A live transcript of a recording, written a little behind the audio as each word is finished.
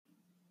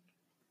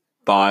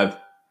Five,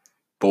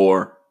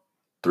 four,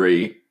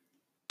 three,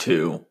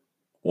 two,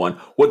 one.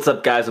 What's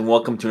up, guys, and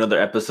welcome to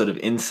another episode of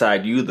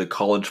Inside You, the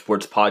college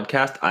sports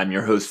podcast. I'm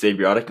your host,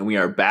 Xaviotic, and we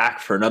are back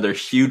for another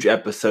huge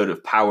episode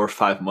of Power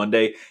 5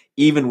 Monday,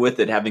 even with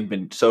it having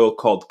been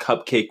so-called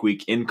cupcake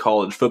week in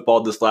college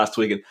football this last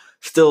week, and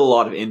still a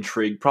lot of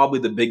intrigue. Probably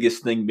the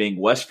biggest thing being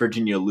West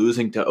Virginia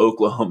losing to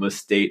Oklahoma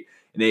State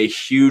in a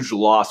huge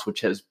loss, which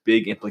has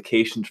big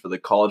implications for the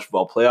college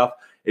football playoff.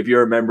 If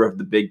you're a member of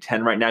the Big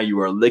Ten right now, you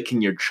are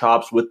licking your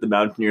chops with the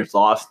Mountaineers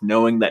loss,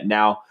 knowing that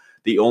now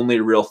the only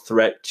real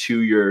threat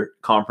to your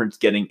conference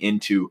getting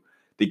into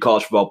the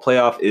college football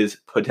playoff is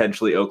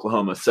potentially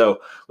Oklahoma.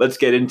 So let's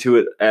get into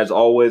it as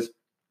always.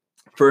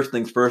 First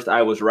things first,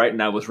 I was right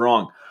and I was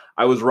wrong.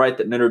 I was right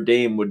that Notre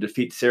Dame would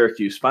defeat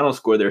Syracuse. Final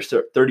score there,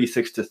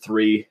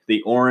 36-3.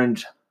 The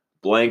Orange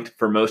blanked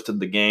for most of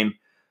the game.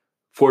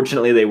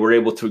 Fortunately, they were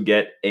able to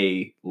get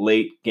a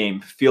late game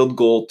field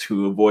goal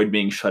to avoid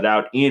being shut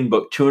out. Ian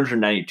Book,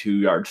 292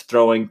 yards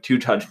throwing, 2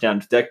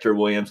 touchdowns. Dexter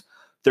Williams,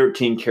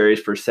 13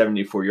 carries for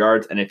 74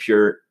 yards. And if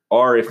you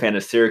are a fan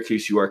of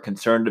Syracuse, you are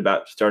concerned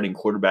about starting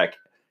quarterback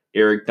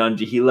Eric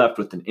Dungey. He left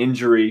with an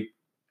injury.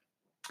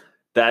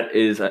 That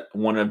is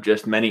one of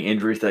just many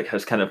injuries that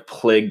has kind of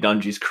plagued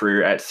Dungey's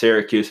career at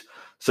Syracuse.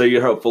 So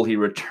you're hopeful he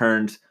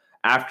returns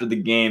after the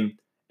game.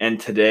 And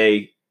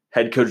today,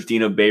 head coach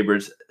Dino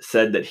Babers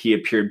said that he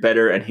appeared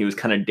better and he was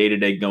kind of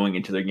day-to-day going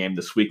into their game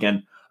this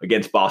weekend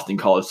against Boston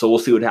College. So we'll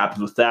see what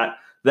happens with that.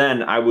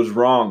 Then I was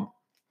wrong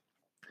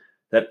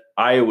that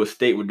Iowa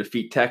State would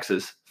defeat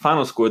Texas.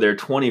 Final score there,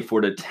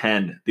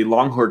 24-10. The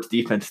Longhorns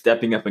defense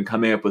stepping up and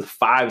coming up with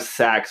 5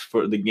 sacks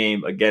for the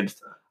game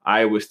against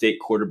Iowa State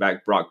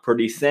quarterback Brock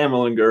Purdy. Sam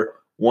Ehlinger,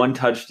 1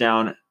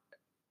 touchdown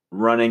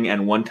running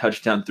and 1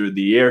 touchdown through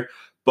the air.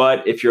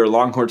 But if you're a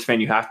Longhorns fan,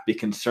 you have to be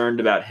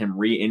concerned about him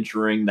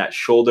re-injuring that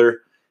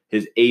shoulder,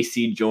 his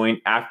AC joint.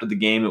 After the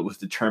game, it was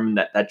determined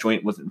that that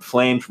joint was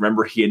inflamed.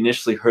 Remember, he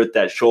initially hurt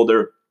that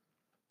shoulder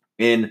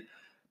in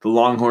the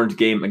Longhorns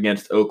game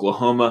against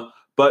Oklahoma.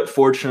 But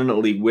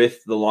fortunately,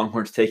 with the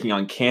Longhorns taking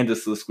on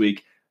Kansas this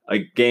week, a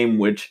game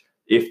which,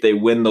 if they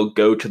win, they'll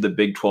go to the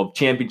Big 12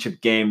 championship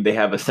game. They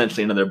have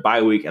essentially another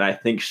bye week, and I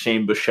think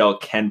Shane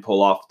Buechele can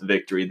pull off the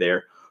victory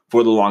there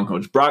for the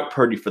Longhorns. Brock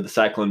Purdy for the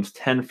Cyclones,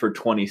 10 for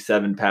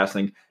 27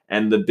 passing,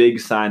 and the big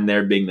sign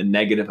there being the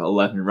negative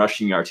 11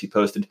 rushing yards he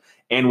posted.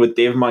 And with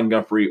David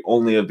Montgomery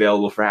only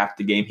available for half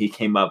the game, he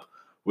came up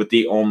with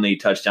the only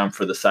touchdown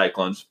for the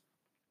Cyclones.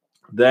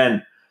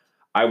 Then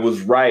I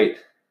was right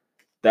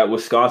that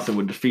Wisconsin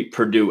would defeat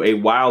Purdue, a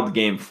wild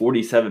game,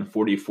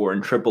 47-44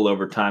 in triple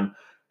overtime.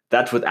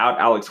 That's without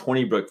Alex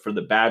Hornibrook for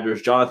the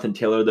Badgers. Jonathan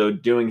Taylor, though,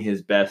 doing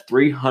his best,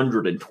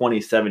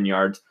 327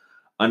 yards,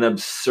 an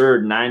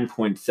absurd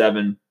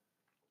 9.7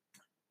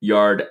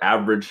 yard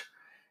average,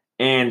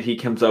 and he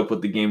comes up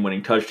with the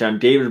game-winning touchdown.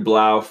 David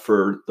Blau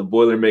for the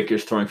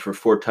Boilermakers throwing for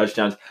 4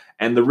 touchdowns,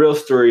 and the real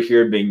story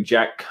here being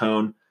Jack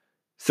Cohn,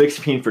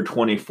 16 for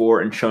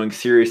 24 and showing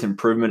serious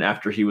improvement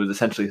after he was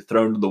essentially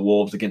thrown to the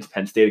wolves against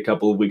Penn State a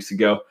couple of weeks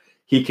ago.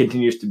 He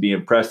continues to be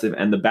impressive,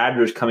 and the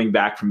Badgers coming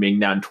back from being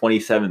down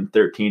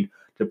 27-13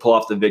 to pull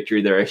off the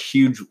victory. They're a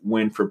huge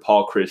win for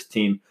Paul Chryst'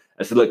 team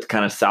as they look to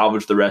kind of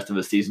salvage the rest of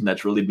the season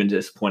that's really been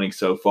disappointing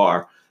so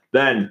far.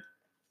 Then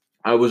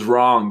I was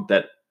wrong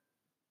that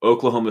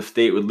Oklahoma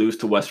State would lose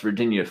to West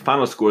Virginia.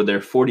 Final score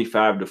there,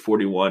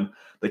 45-41.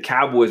 The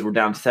Cowboys were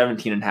down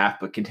 17.5,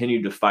 but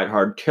continued to fight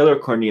hard. Taylor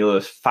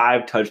Cornelius,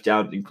 5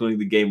 touchdowns, including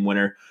the game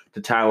winner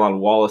to Tylan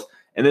Wallace.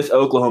 And this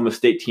Oklahoma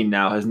State team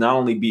now has not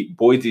only beat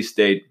Boise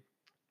State,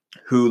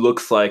 who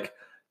looks like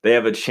they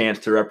have a chance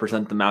to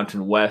represent the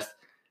Mountain West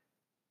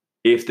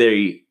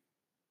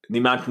the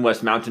Mountain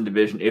West Mountain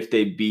Division if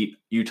they beat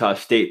Utah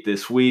State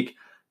this week.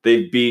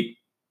 They've beat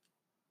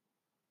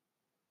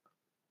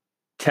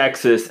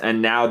Texas,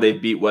 and now they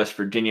beat West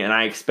Virginia. And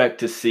I expect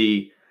to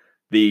see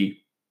the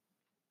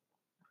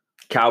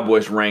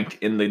Cowboys ranked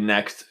in the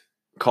next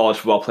college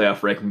football playoff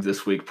rankings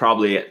this week,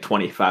 probably at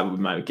 25 would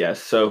be my guess.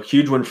 So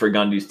huge win for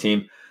Gundy's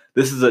team.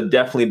 This has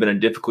definitely been a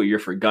difficult year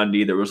for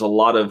Gundy. There was a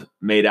lot of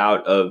made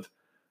out of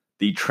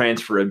the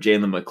transfer of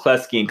Jalen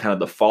McCleskey and kind of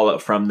the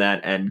fallout from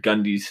that, and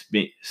Gundy's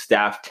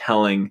staff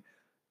telling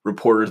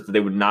reporters that they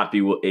would not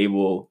be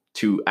able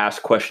to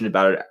ask questions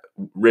about it,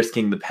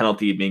 risking the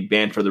penalty of being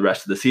banned for the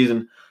rest of the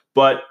season.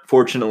 But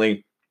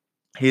fortunately,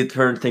 he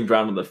turned things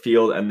around on the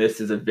field, and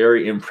this is a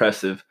very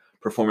impressive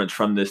performance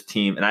from this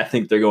team, and I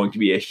think they're going to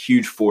be a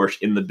huge force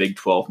in the Big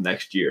 12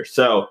 next year.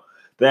 So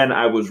then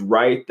I was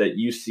right that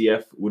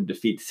UCF would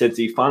defeat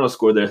Cincy. Final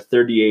score there,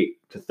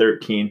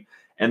 38-13.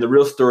 And the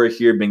real story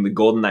here being the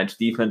Golden Knights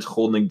defense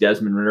holding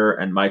Desmond Ridder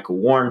and Michael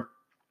Warren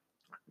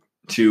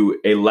to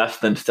a less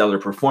than stellar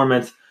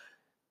performance.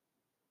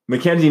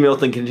 Mackenzie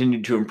Milton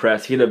continued to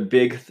impress. He had a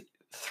big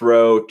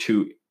throw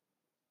to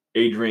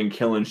Adrian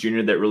Killins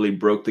Jr. that really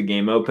broke the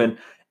game open.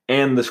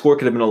 And the score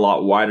could have been a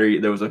lot wider.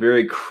 There was a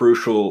very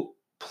crucial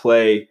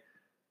play,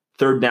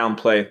 3rd down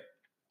play,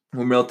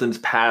 where Milton's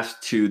pass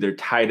to their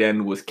tight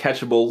end was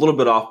catchable, a little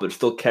bit off, but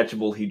still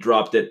catchable. He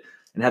dropped it.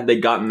 And had they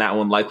gotten that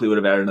one, likely would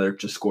have added another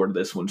to score to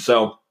this one.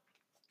 So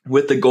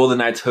with the Golden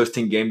Knights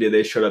hosting game day,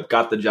 they showed up,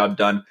 got the job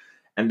done,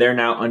 and they're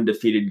now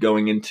undefeated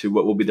going into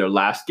what will be their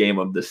last game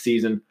of the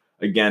season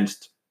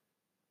against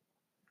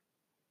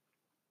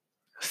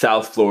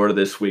South Florida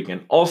this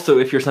weekend. Also,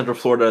 if you're Central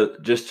Florida,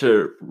 just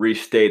to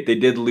restate, they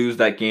did lose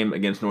that game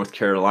against North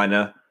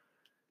Carolina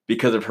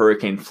because of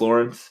Hurricane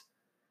Florence.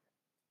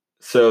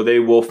 So they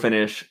will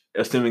finish,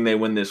 assuming they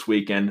win this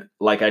weekend,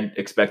 like I'd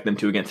expect them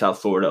to against South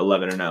Florida,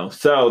 11-0.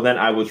 So then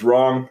I was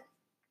wrong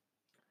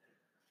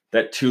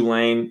that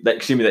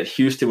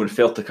Houston would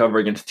fail to cover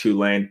against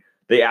Tulane.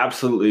 They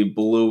absolutely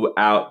blew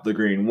out the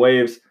Green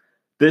Waves.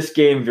 This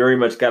game very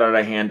much got out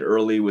of hand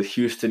early, with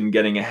Houston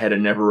getting ahead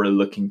and never really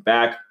looking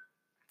back.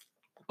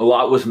 A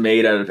lot was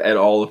made out of Ed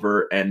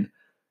Oliver and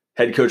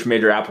head coach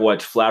Major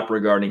Applewhite's flap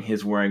regarding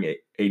his wearing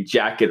a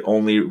jacket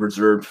only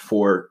reserved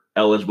for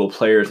eligible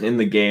players in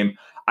the game.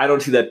 I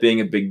don't see that being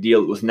a big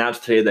deal. It was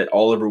announced today that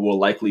Oliver will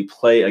likely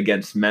play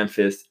against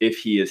Memphis if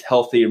he is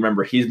healthy.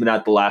 Remember, he's been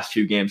out the last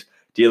few games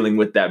dealing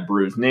with that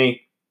bruised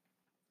knee.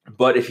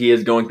 But if he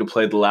is going to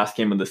play the last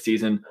game of the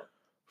season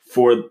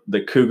for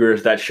the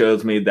Cougars, that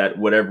shows me that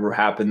whatever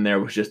happened there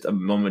was just a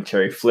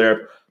momentary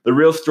flare. The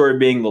real story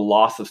being the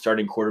loss of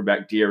starting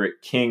quarterback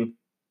D'Eriq King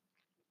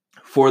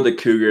for the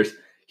Cougars.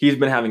 He's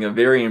been having a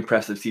very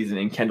impressive season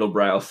in Kendall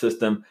Briles'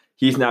 system.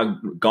 He's now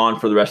gone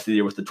for the rest of the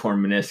year with the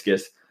torn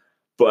meniscus,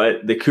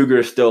 but the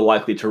Cougars still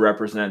likely to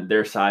represent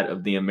their side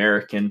of the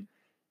American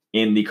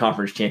in the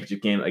conference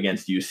championship game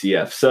against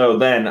UCF. So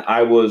then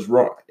I was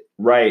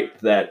right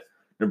that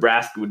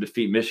Nebraska would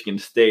defeat Michigan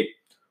State.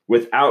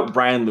 Without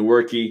Brian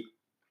Lewerke,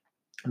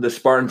 the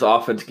Spartans'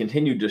 offense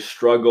continued to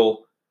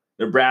struggle.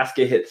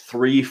 Nebraska hit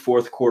 3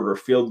 fourth-quarter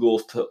field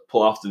goals to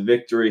pull off the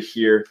victory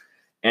here,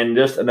 and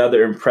just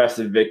another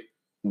impressive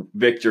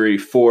victory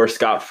for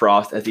Scott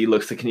Frost as he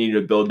looks to continue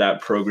to build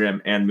that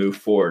program and move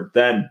forward.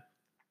 Then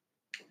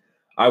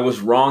I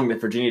was wrong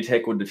that Virginia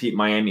Tech would defeat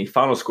Miami.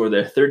 Final score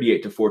there,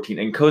 38-14.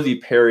 And Cozy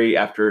Perry,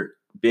 after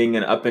being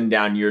an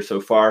up-and-down year so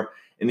far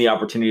in the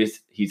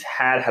opportunities he's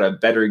had a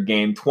better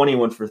game,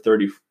 21 for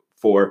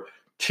 34,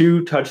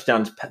 2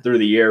 touchdowns through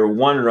the air,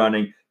 1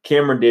 running.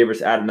 Cameron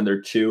Davis added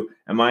another 2,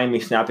 and Miami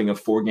snapping a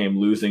 4-game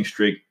losing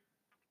streak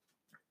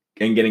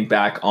and getting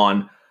back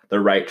on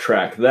the right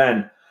track.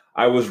 Then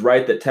I was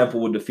right that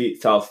Temple would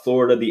defeat South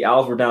Florida. The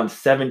Owls were down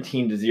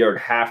 17-0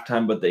 at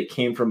halftime, but they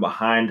came from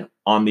behind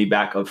on the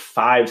back of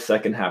 5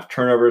 second-half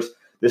turnovers.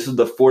 This is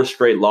the 4th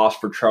straight loss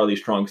for Charlie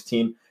Strong's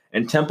team,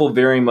 and Temple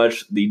very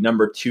much the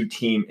number 2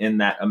 team in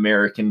that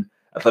American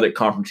Athletic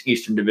Conference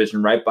Eastern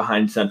Division, right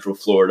behind Central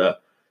Florida.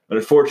 But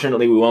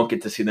unfortunately, we won't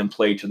get to see them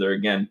play each other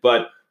again,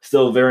 but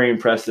still very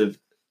impressive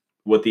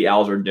what the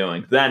Owls are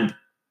doing. Then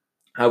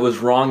I was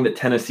wrong that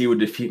Tennessee would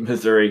defeat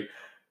Missouri.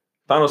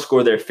 Final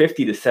score there,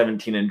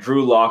 50-17, and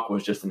Drew Lock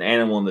was just an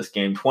animal in this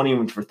game,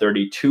 21 for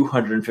 30,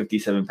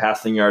 257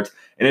 passing yards.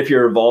 And if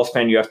you're a Vols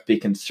fan, you have to be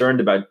concerned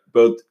about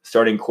both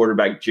starting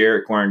quarterback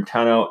Jarrett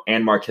Guarantano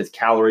and Marquez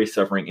Calorie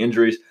suffering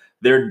injuries.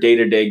 They're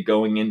day-to-day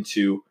going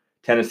into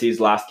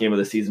Tennessee's last game of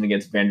the season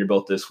against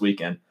Vanderbilt this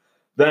weekend.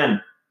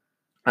 Then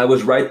I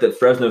was right that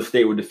Fresno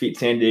State would defeat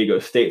San Diego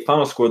State.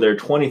 Final score there,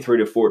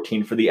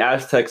 23-14. For the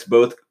Aztecs,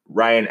 both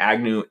Ryan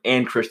Agnew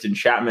and Christian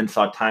Chapman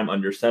saw time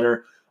under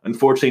center.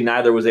 Unfortunately,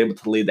 neither was able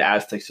to lead the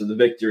Aztecs to the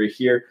victory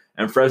here,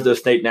 and Fresno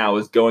State now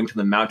is going to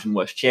the Mountain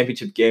West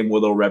Championship game, where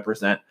they'll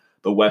represent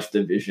the West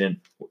Division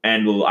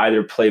and will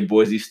either play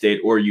Boise State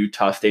or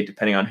Utah State,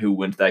 depending on who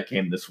wins that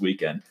game this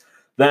weekend.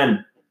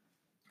 Then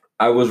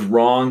I was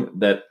wrong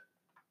that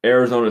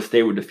Arizona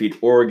State would defeat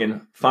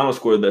Oregon. Final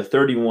score there,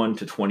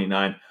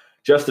 31-29.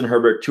 Justin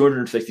Herbert,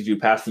 262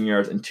 passing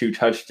yards and 2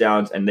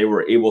 touchdowns, and they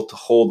were able to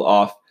hold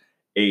off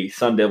a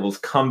Sun Devils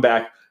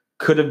comeback.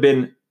 Could have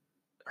been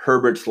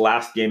Herbert's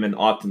last game in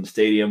Autzen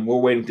Stadium. We're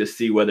waiting to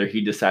see whether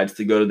he decides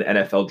to go to the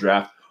NFL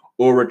draft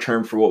or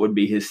return for what would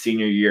be his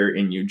senior year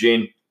in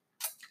Eugene.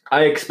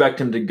 I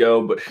expect him to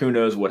go, but who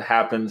knows what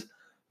happens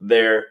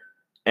there.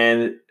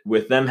 And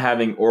with them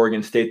having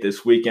Oregon State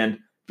this weekend,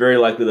 very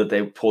likely that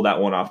they pull that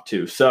one off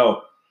too.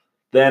 So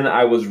then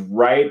I was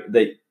right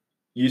that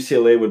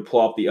UCLA would pull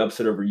off the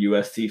upset over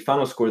USC.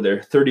 Final score there,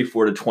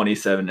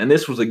 34-27. And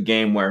this was a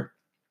game where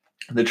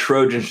the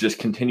Trojans just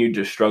continued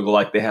to struggle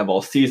like they have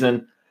all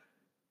season.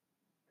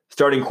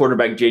 Starting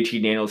quarterback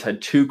JT Daniels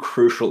had 2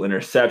 crucial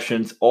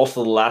interceptions.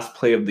 Also, the last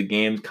play of the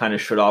game kind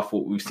of shut off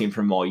what we've seen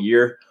from him all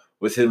year,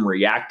 was him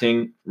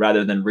reacting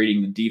rather than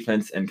reading the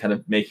defense and kind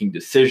of making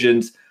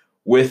decisions.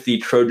 With the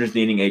Trojans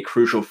needing a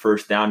crucial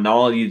first down, not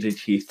only did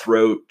he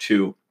throw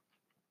to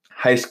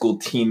high school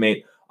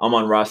teammate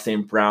Amon-Ra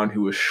St. Brown,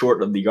 who was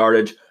short of the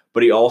yardage,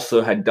 but he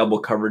also had double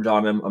coverage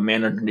on him, a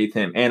man underneath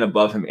him and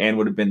above him, and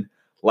would have been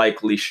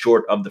likely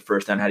short of the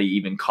first down had he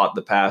even caught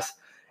the pass.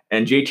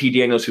 And JT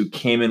Daniels, who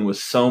came in with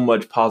so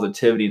much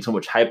positivity and so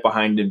much hype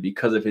behind him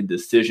because of his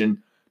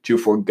decision to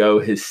forego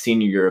his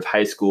senior year of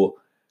high school,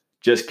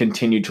 just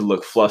continued to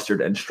look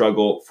flustered and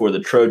struggle for the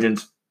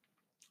Trojans.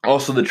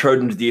 Also, the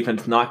Trojans'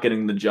 defense not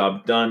getting the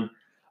job done,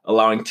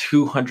 allowing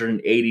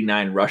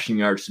 289 rushing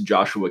yards to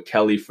Joshua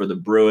Kelly for the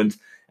Bruins.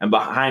 And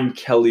behind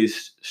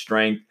Kelly's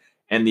strength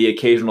and the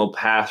occasional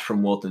pass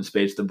from Wilton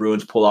Spates, the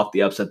Bruins pull off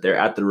the upset there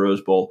at the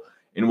Rose Bowl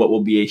in what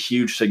will be a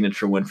huge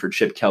signature win for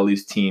Chip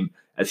Kelly's team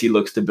as he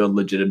looks to build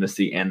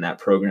legitimacy and that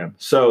program.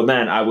 So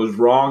then I was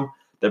wrong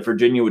that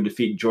Virginia would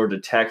defeat Georgia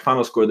Tech.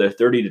 Final score there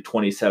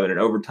 30-27 in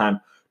overtime.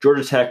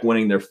 Georgia Tech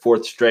winning their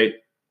fourth straight,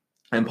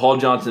 and Paul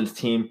Johnson's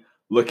team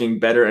looking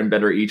better and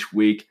better each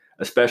week,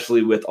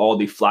 especially with all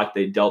the flack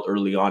they dealt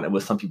early on and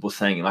with some people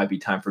saying it might be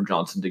time for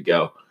Johnson to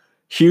go.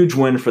 Huge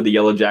win for the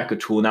Yellow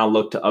Jackets, who will now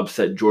look to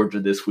upset Georgia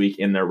this week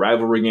in their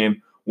rivalry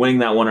game, winning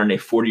that one on a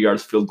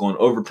 40-yard field goal in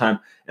overtime.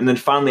 And then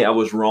finally, I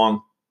was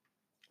wrong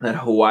that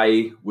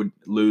Hawaii would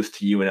lose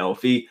to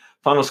UNLV.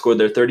 Final score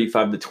there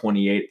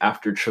 35-28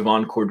 after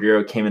Trevon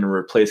Cordero came in and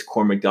replaced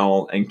Corey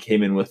McDonald and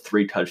came in with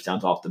 3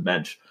 touchdowns off the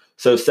bench.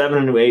 So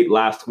 7-8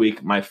 last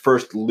week, my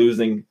first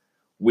losing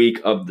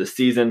week of the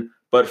season,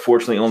 but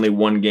fortunately only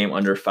one game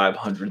under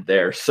 500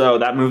 there. So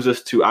that moves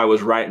us to I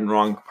Was Right and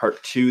Wrong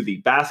Part 2, the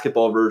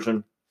basketball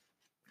version.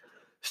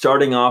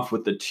 Starting off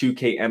with the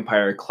 2K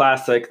Empire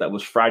Classic that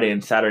was Friday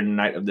and Saturday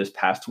night of this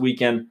past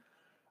weekend.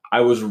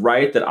 I was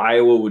right that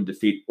Iowa would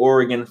defeat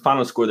Oregon.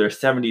 Final score there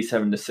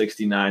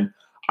 77-69.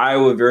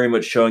 Iowa very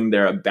much showing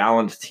they're a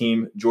balanced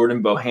team.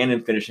 Jordan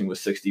Bohannon finishing with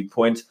 60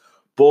 points.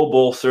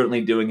 Bol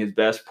certainly doing his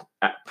best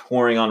at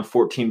pouring on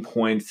 14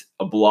 points,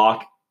 a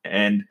block,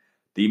 and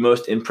the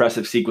most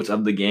impressive sequence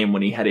of the game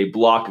when he had a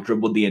block,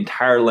 dribbled the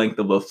entire length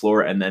of the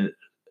floor, and then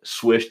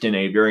swished in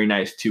a very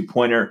nice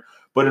 2-pointer.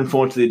 But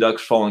unfortunately, the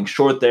Ducks falling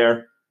short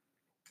there.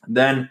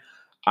 Then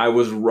I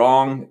was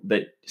wrong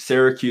that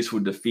Syracuse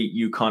would defeat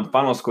UConn.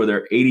 Final score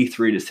there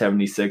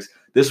 83-76.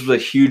 This was a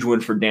huge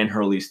win for Dan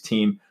Hurley's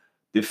team.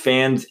 The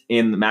fans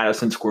in the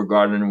Madison Square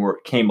Garden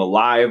came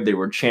alive. They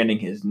were chanting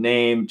his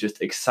name,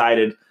 just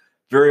excited.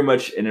 Very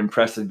much an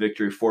impressive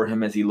victory for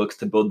him as he looks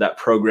to build that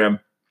program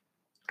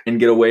and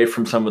get away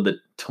from some of the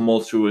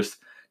tumultuous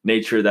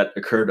nature that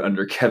occurred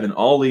under Kevin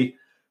Ollie.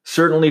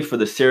 Certainly for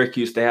the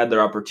Syracuse, they had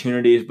their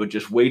opportunities, but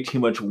just way too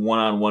much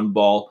one-on-one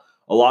ball.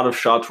 A lot of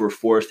shots were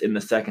forced in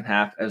the second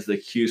half as the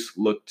Cuse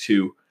looked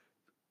to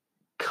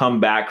come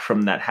back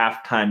from that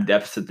halftime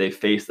deficit they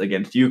faced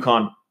against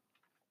UConn.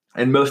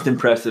 And most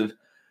impressive,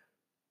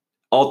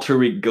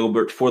 Alterique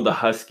Gilbert for the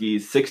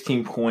Huskies,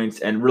 16 points,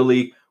 and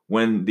really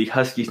when the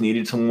Huskies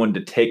needed someone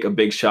to take a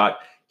big shot,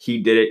 he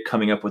did it,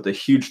 coming up with a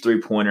huge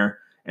 3-pointer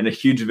and a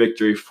huge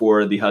victory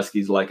for the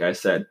Huskies, like I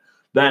said.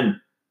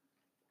 Then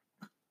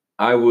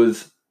I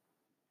was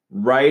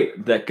right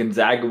that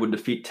Gonzaga would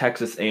defeat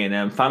Texas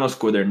A&M. Final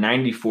score there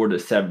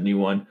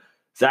 94-71.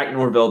 Zach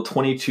Norvell,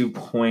 22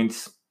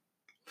 points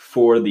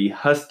for the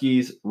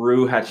Huskies.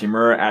 Rui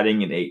Hachimura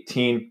adding in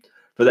 18.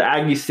 For the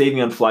Aggies,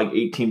 Savion Flagg,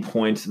 18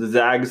 points. The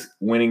Zags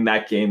winning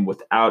that game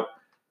without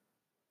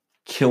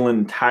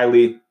Killen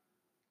Tiley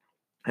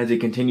as he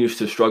continues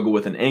to struggle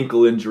with an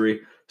ankle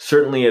injury.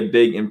 Certainly a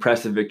big,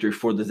 impressive victory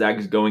for the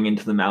Zags going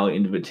into the Maui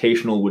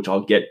Invitational, which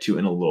I'll get to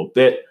in a little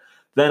bit.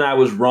 Then I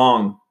was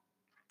wrong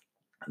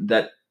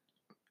that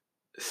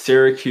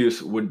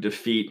Syracuse would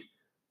defeat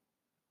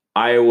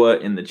Iowa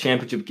in the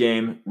championship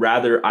game.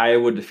 Rather,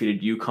 Iowa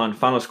defeated UConn.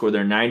 Final score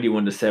there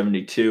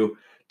 91-72.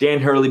 Dan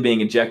Hurley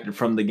being ejected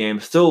from the game.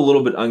 Still a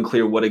little bit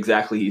unclear what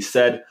exactly he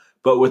said,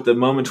 but with the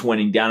moments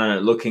winding down and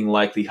it looking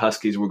like the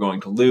Huskies were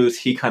going to lose,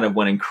 he kind of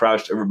went and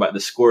crouched over by the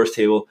scorer's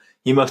table.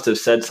 He must have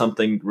said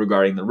something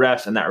regarding the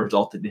refs, and that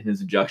resulted in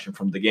his ejection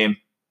from the game.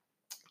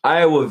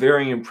 Iowa,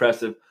 very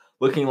impressive,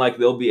 looking like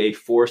they'll be a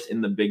force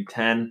in the Big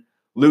Ten.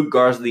 Luke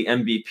Garza, the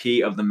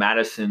MVP of the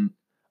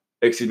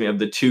of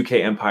the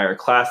 2K Empire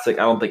Classic.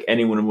 I don't think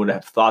anyone would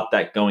have thought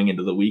that going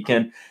into the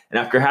weekend. And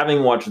after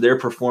having watched their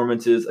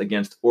performances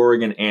against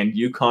Oregon and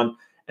UConn,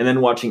 and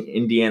then watching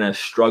Indiana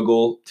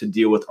struggle to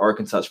deal with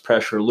Arkansas's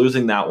pressure,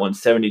 losing that one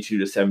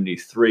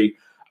 72-73,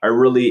 I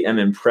really am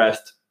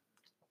impressed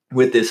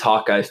with this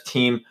Hawkeyes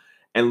team.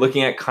 And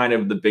looking at kind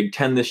of the Big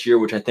Ten this year,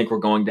 which I think we're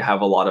going to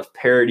have a lot of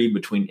parity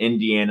between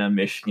Indiana,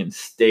 Michigan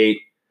State,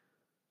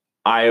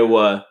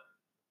 Iowa,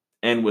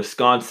 and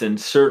Wisconsin,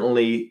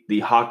 certainly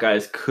the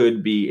Hawkeyes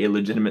could be a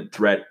legitimate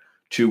threat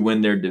to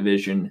win their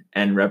division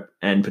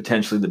and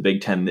potentially the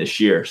Big Ten this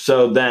year.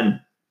 So then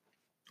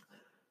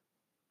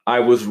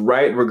I was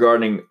right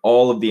regarding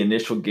all of the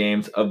initial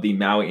games of the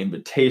Maui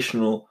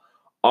Invitational.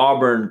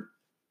 Auburn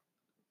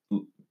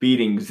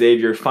beating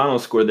Xavier. Final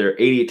score there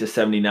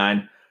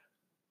 88-79.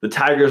 The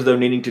Tigers, though,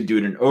 needing to do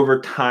it in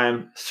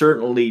overtime.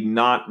 Certainly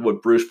not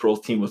what Bruce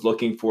Pearl's team was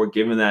looking for,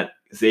 given that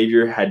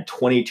Xavier had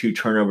 22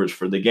 turnovers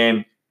for the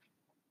game.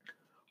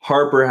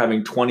 Harper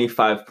having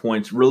 25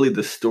 points, really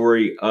the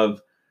story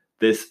of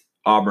this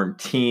Auburn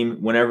team.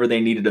 Whenever they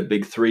needed a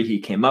big three, he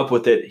came up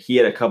with it. He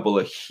had a couple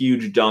of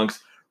huge dunks,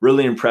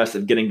 really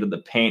impressive getting to the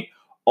paint.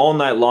 All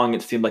night long,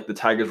 it seemed like the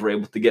Tigers were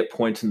able to get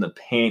points in the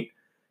paint,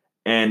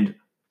 and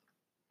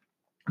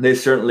they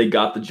certainly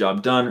got the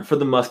job done. For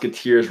the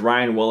Musketeers,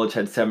 Ryan Wellich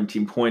had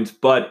 17 points,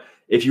 but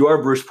if you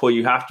are Bruce Pearl,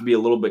 you have to be a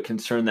little bit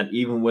concerned that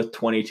even with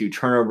 22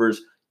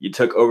 turnovers, you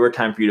took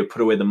overtime for you to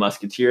put away the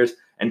Musketeers.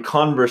 And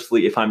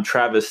conversely, if I'm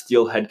Travis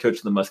Steele, head coach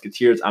of the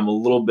Musketeers, I'm a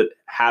little bit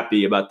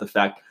happy about the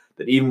fact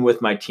that even with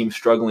my team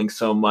struggling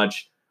so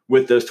much,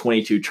 with those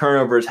 22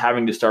 turnovers,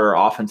 having to start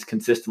our offense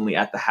consistently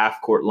at the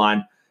half-court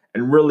line,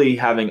 and really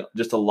having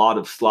just a lot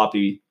of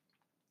sloppy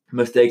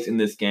mistakes in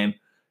this game.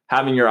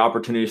 Having your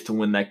opportunities to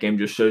win that game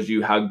just shows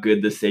you how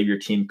good the Xavier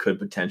team could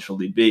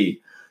potentially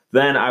be.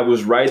 Then I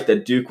was right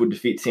that Duke would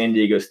defeat San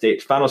Diego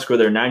State. Final score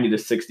there,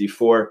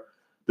 90-64.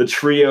 The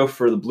trio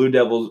for the Blue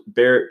Devils,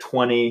 Barrett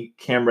 20,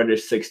 Cam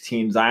Reddish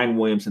 16, Zion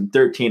Williamson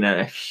 13, and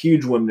a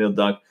huge windmill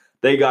dunk.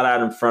 They got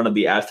out in front of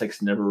the Aztecs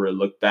and never really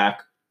looked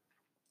back.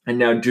 And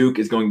now Duke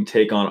is going to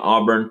take on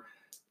Auburn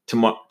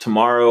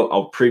tomorrow.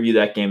 I'll preview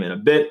that game in a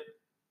bit.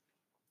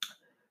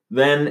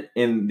 Then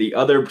in the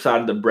other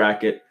side of the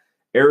bracket,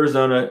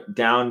 Arizona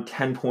down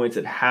 10 points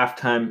at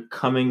halftime,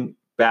 coming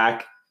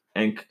back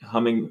and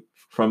coming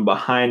from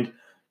behind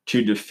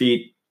to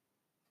defeat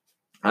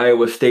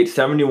Iowa State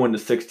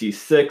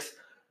 71-66.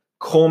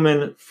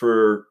 Coleman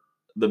for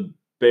the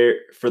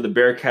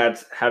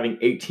Bearcats having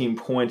 18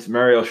 points.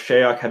 Mariel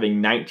Shayok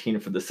having 19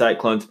 for the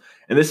Cyclones.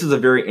 And this is a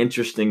very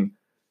interesting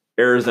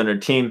Arizona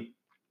team.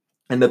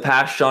 In the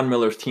past, Sean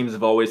Miller's teams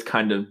have always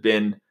kind of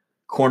been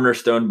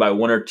cornerstoned by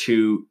one or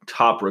two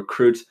top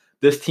recruits.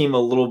 This team a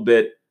little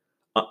bit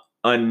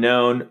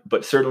unknown,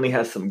 but certainly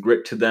has some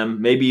grit to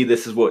them. Maybe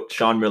this is what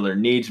Sean Miller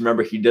needs.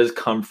 Remember, he does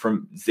come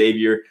from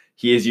Xavier.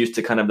 He is used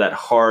to kind of that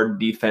hard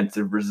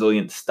defensive,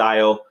 resilient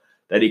style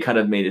that he kind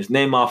of made his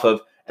name off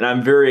of. And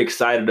I'm very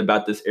excited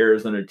about this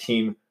Arizona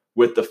team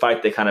with the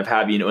fight they kind of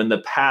have. In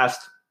the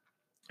past,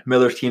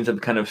 Miller's teams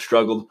have kind of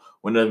struggled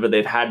whenever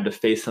they've had to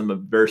face some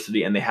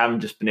adversity, and they haven't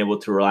just been able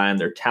to rely on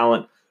their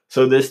talent.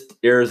 So this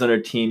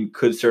Arizona team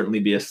could certainly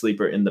be a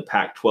sleeper in the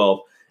Pac-12.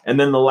 And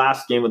then the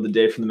last game of the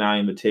day from the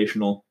Maui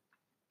Invitational,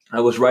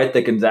 I was right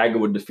that Gonzaga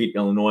would defeat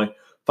Illinois.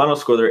 Final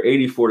score there,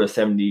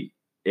 84-78.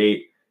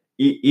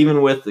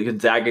 Even with the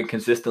Gonzaga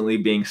consistently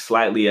being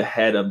slightly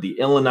ahead of the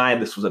Illinois,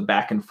 this was a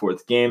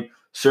back-and-forth game.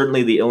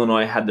 Certainly the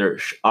Illinois had their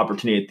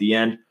opportunity at the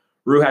end.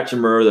 Rui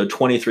Hachimura, though,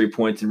 23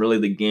 points and really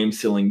the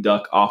game-sealing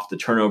duck off the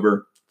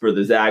turnover for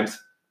the Zags.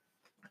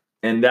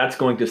 And that's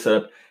going to set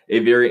up a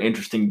very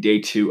interesting day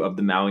 2 of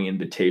the Maui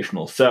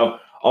Invitational. So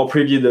I'll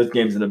preview those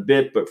games in a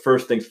bit, but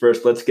first things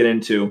first, let's get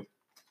into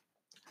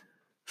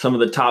some of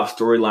the top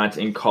storylines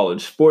in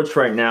college sports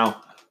right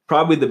now.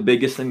 Probably the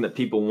biggest thing that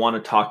people want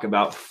to talk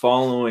about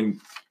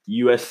following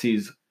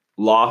USC's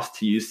loss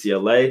to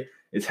UCLA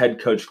is head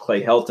coach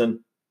Clay Helton.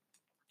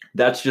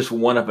 That's just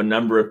one of a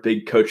number of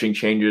big coaching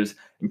changes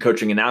and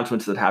coaching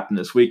announcements that happened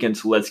this weekend,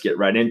 so let's get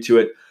right into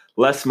it.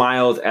 Les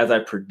Miles, as I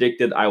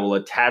predicted, I will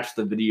attach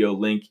the video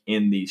link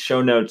in the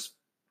show notes,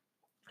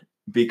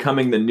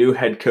 becoming the new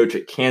head coach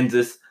at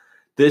Kansas.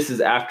 This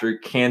is after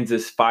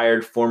Kansas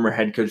fired former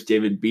head coach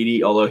David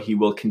Beatty, although he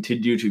will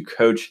continue to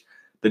coach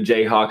the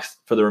Jayhawks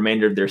for the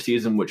remainder of their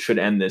season, which should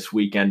end this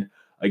weekend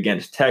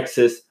against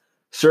Texas.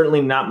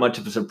 Certainly not much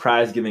of a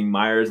surprise, given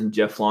Myers and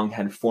Jeff Long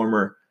had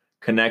former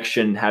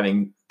connection,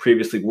 having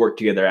previously worked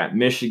together at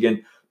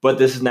Michigan. But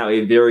this is now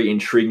a very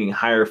intriguing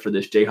hire for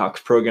this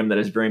Jayhawks program that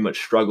has very much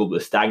struggled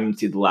with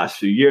stagnancy the last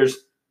few years.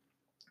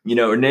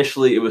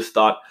 Initially it was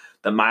thought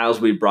that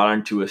Miles would be brought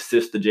on to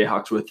assist the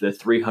Jayhawks with the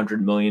 $300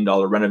 million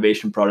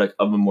renovation project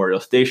of Memorial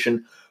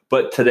Station.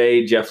 But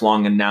today, Jeff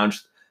Long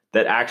announced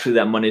that actually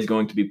that money is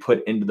going to be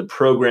put into the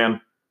program,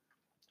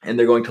 and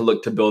they're going to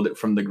look to build it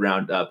from the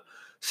ground up.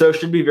 So it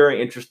should be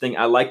very interesting.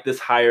 I like this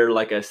hire,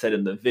 like I said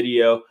in the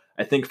video.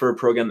 I think for a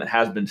program that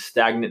has been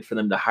stagnant, for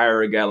them to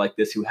hire a guy like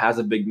this who has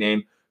a big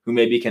name, who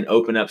maybe can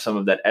open up some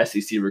of that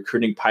SEC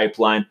recruiting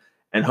pipeline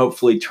and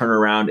hopefully turn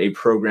around a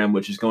program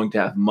which is going to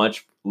have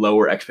much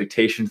lower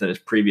expectations than its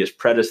previous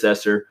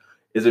predecessor,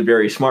 is a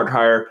very smart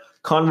hire.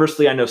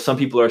 Conversely, I know some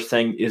people are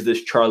saying, is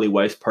this Charlie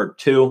Weis part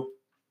 2?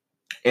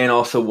 And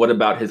also, what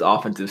about his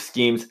offensive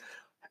schemes?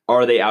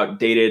 Are they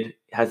outdated?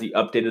 Has he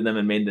updated them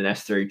and made the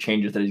necessary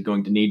changes that he's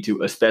going to need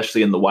to,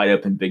 especially in the wide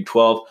open Big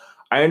 12?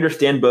 I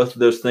understand both of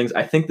those things.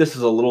 I think this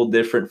is a little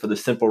different for the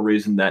simple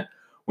reason that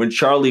when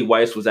Charlie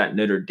Weis was at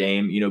Notre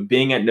Dame,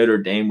 being at Notre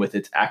Dame with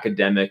its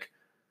academic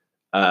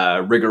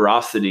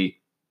rigorosity,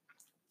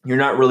 you're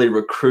not really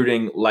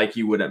recruiting like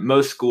you would at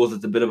most schools.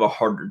 It's a bit of a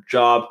harder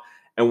job.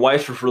 And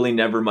Weis was really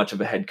never much of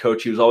a head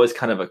coach. He was always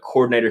kind of a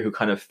coordinator who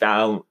kind of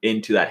fell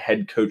into that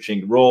head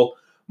coaching role.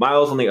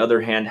 Miles, on the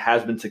other hand,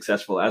 has been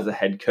successful as a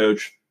head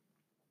coach.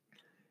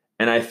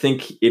 And I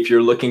think if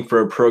you're looking for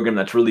a program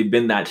that's really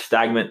been that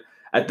stagnant,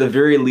 at the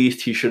very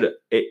least, he should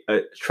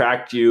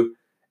attract you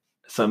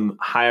some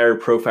higher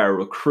profile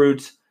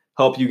recruits,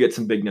 help you get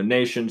some big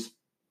donations,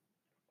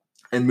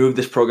 and move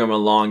this program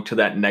along to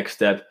that next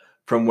step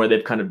from where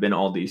they've kind of been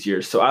all these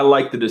years. So I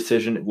like the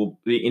decision. It will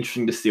be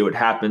interesting to see what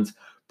happens.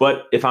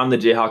 But if I'm the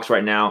Jayhawks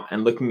right now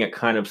and looking at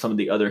kind of some of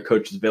the other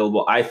coaches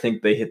available, I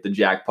think they hit the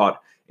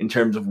jackpot in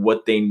terms of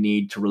what they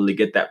need to really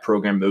get that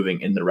program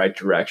moving in the right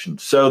direction.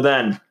 So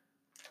then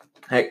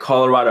at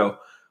Colorado,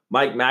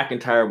 Mike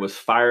McIntyre was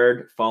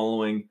fired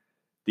following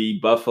the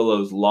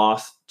Buffalo's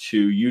loss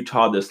to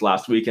Utah this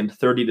last weekend,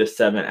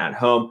 30-7 at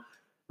home.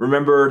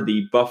 Remember,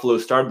 the Buffalo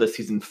started the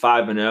season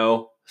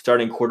 5-0,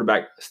 starting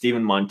quarterback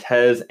Steven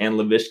Montez and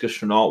Laviska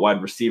Shenault,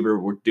 wide receiver,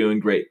 were doing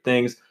great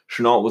things.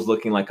 Shenault was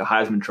looking like a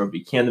Heisman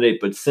Trophy candidate,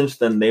 but since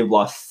then they've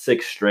lost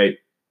 6 straight.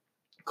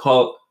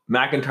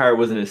 McIntyre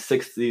was in his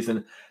 6th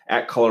season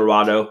at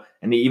Colorado,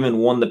 and he even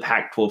won the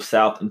Pac-12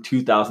 South in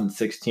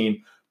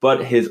 2016,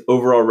 but his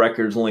overall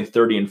record is only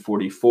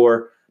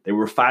 30-44. They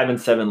were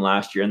 5-7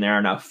 last year, and they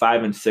are now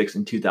 5-6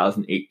 in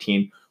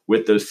 2018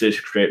 with those 6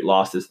 straight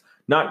losses.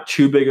 Not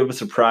too big of a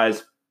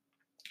surprise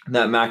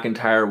that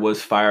McIntyre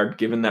was fired,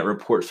 given that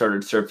report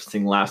started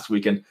surfacing last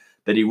weekend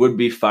that he would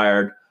be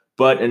fired.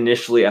 But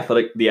initially,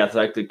 the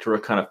Athletic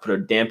kind of put a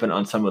dampen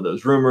on some of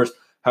those rumors.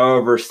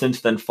 However,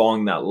 since then,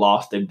 following that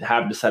loss, they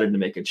have decided to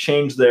make a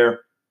change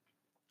there.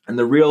 And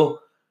the real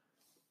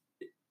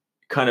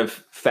kind of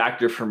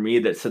factor for me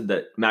that said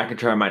that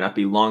McIntyre might not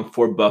be long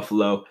for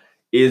Buffalo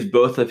is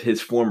both of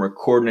his former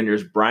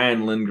coordinators,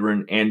 Brian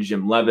Lindgren and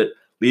Jim Leavitt,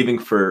 leaving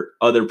for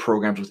other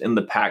programs within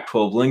the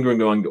Pac-12. Lindgren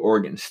going to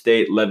Oregon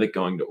State, Leavitt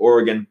going to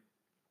Oregon.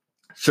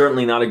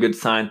 Certainly not a good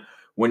sign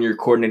when your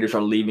coordinators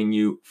are leaving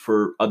you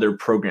for other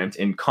programs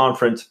in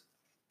conference.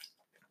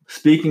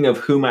 Speaking of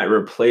who might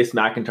replace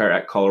McIntyre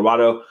at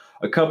Colorado,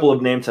 a couple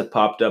of names have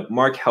popped up.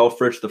 Mark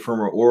Helfrich, the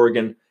former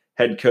Oregon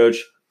head coach.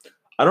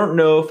 I don't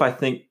know if I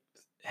think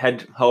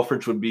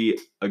Helfrich would be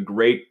a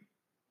great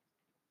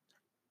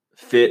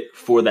fit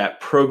for that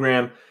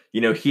program.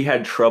 You know, he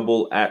had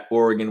trouble at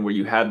Oregon where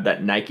you have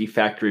that Nike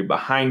factory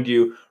behind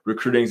you.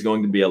 Recruiting is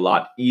going to be a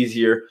lot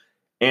easier.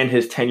 And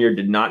his tenure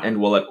did not end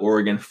well at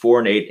Oregon,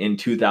 4-8 in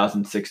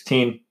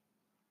 2016.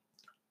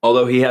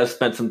 Although he has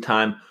spent some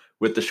time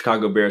with the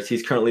Chicago Bears,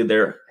 he's currently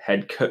their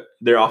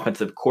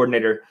offensive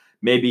coordinator.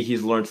 Maybe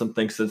he's learned some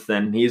things since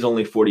then. He's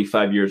only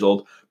 45 years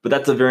old, but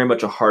that's very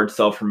much a hard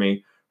sell for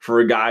me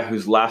for a guy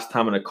whose last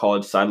time on a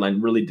college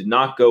sideline really did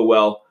not go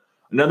well.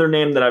 Another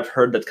name that I've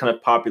heard that's kind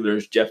of popular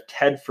is Jeff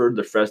Tedford,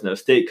 the Fresno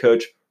State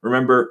coach.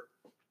 Remember,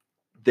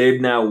 they've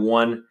now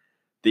won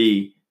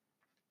the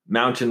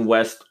Mountain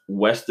West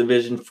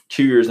Division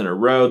 2 years in a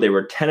row. They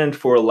were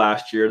 10-4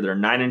 last year. They're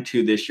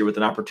 9-2 this year with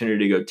an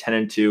opportunity to go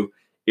 10-2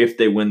 if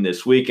they win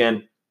this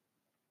weekend.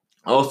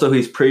 Also,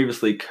 he's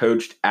previously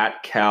coached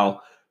at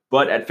Cal,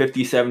 but at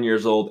 57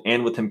 years old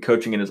and with him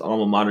coaching in his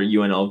alma mater,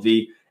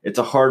 UNLV, it's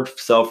a hard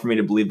sell for me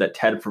to believe that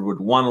Tedford would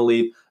want to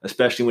leave,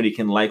 especially when he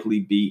can likely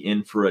be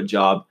in for a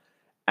job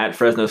at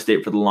Fresno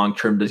State for the long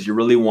term. Does he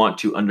really want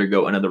to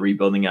undergo another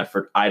rebuilding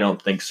effort? I don't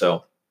think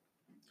so.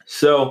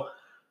 So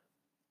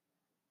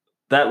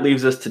that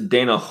leaves us to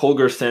Dana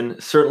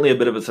Holgorsen, certainly a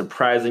bit of a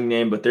surprising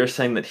name, but they're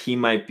saying that he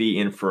might be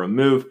in for a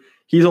move.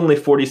 He's only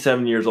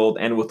 47 years old,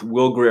 and with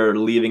Will Grier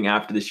leaving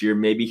after this year,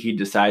 maybe he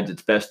decides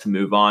it's best to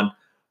move on,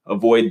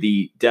 avoid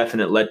the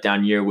definite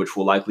letdown year, which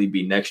will likely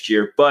be next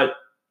year. But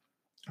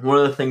one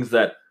of the things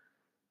that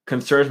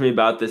concerns me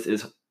about this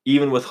is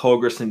even with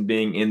Holgorsen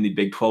being in the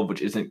Big 12,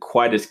 which isn't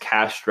quite as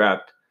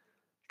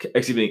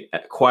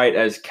quite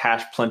as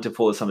cash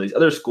plentiful as some of these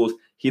other schools,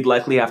 he'd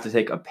likely have to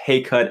take a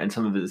pay cut, and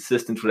some of his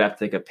assistants would have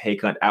to take a pay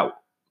cut out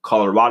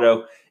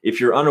Colorado. If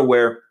you're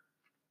unaware,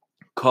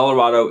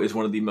 Colorado is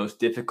one of the most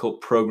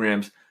difficult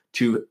programs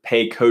to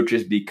pay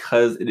coaches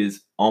because it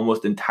is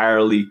almost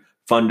entirely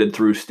funded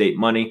through state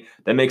money.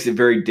 That makes it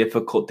very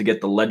difficult to get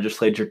the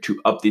legislature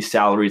to up the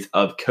salaries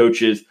of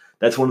coaches.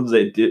 That's one of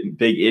the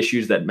big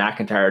issues that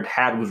McIntyre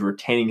had was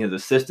retaining his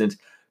assistants,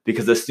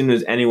 because as soon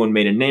as anyone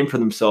made a name for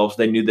themselves,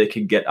 they knew they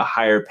could get a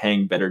higher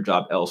paying, better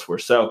job elsewhere.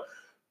 So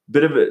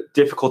bit of a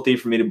difficulty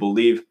for me to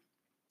believe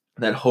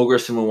that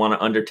Holgorsen will want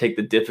to undertake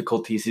the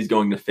difficulties he's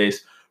going to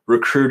face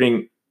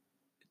recruiting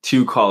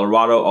to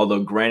Colorado,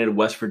 although granted,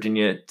 West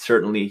Virginia,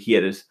 certainly he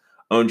had his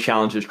own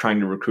challenges trying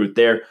to recruit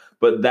there,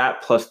 but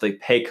that plus the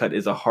pay cut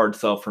is a hard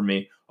sell for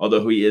me,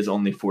 although he is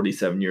only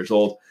 47 years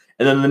old.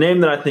 And then the name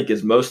that I think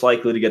is most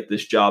likely to get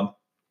this job,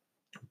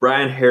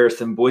 Brian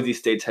Harrison, Boise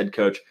State's head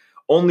coach,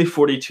 only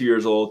 42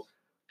 years old.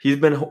 He's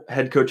been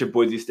head coach at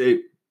Boise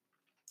State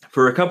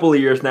for a couple of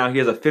years now. He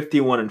has a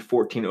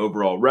 51-14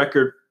 overall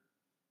record,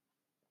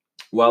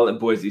 while at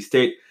Boise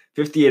State,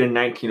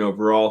 58-19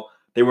 overall.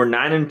 They were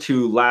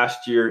 9-2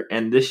 last year,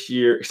 and this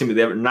year,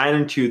 they were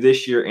 9-2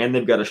 this year, and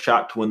they've got a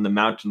shot to win the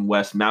Mountain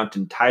West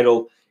Mountain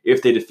title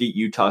if they defeat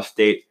Utah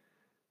State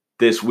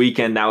this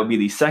weekend. That would be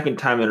the second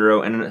time in a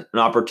row, and an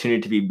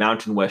opportunity to be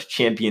Mountain West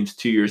champions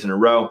 2 years in a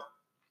row.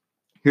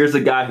 Here's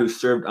a guy who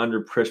served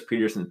under Chris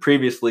Petersen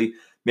previously.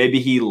 Maybe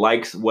he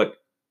likes what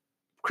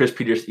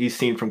he's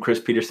seen from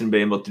Chris Petersen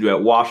being able to do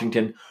at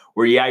Washington,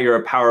 where, yeah, you're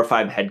a Power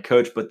 5 head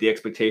coach, but the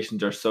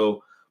expectations are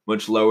so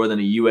much lower than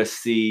a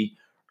USC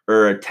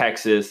or a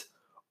Texas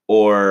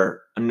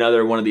or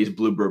another one of these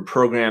Bluebird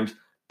programs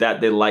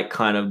that they like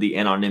kind of the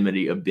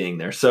anonymity of being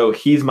there. So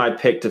he's my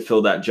pick to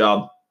fill that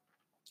job.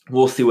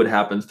 We'll see what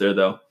happens there,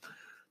 though.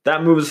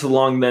 That moves us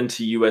along then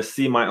to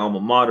USC, my alma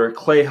mater.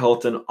 Clay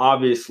Helton,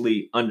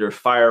 obviously under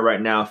fire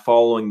right now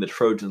following the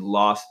Trojans'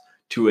 loss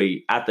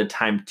to at the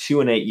time,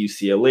 2-8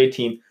 UCLA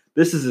team.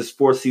 This is his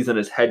fourth season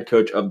as head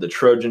coach of the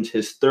Trojans,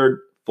 his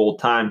third full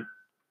time.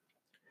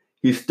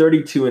 He's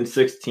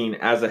 32-16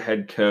 as a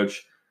head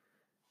coach.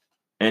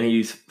 and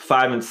he's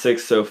 5-6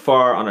 so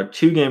far on a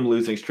 2-game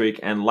losing streak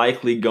and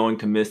likely going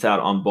to miss out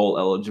on bowl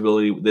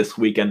eligibility this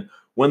weekend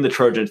when the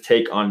Trojans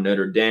take on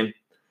Notre Dame.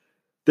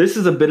 This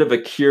is a bit of a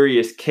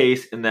curious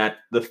case in that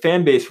the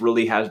fan base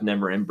really has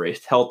never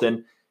embraced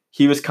Helton.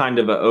 He was kind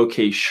of an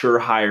okay sure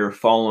hire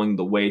following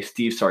the way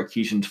Steve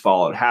Sarkisian's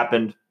fallout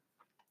happened.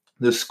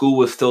 The school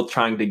was still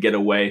trying to get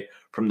away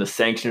from the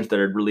sanctions that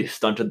had really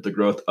stunted the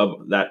growth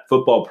of that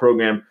football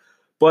program.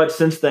 But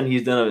since then,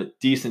 he's done a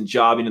decent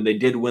job. They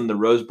did win the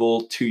Rose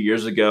Bowl 2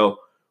 years ago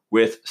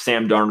with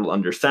Sam Darnold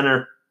under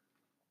center.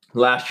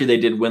 Last year, they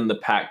did win the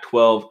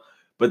Pac-12.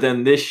 But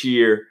then this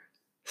year,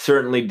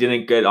 certainly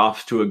didn't get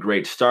off to a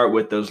great start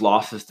with those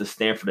losses to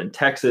Stanford and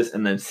Texas.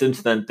 And then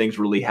since then, things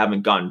really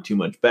haven't gotten too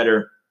much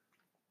better.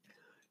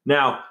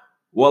 Now,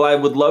 while I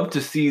would love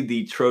to see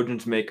the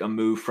Trojans make a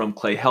move from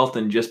Clay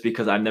Helton just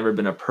because I've never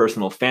been a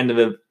personal fan of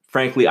him,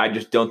 frankly, I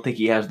just don't think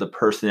he has the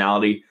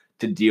personality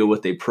to deal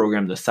with a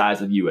program the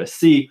size of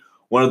USC.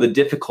 One of the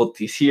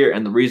difficulties here,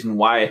 and the reason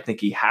why I think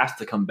he has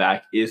to come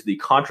back, is the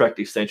contract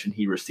extension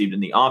he received in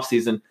the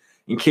offseason.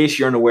 In case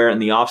you're unaware, in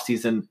the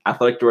offseason,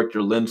 Athletic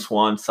Director Lynn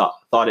Swann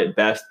thought it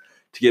best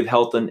to give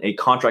Helton a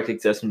contract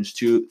extension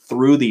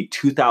through the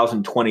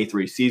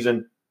 2023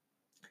 season.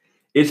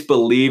 It's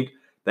believed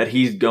that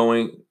he's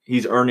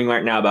earning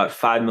right now about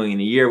 $5 million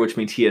a year, which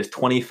means he has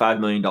 $25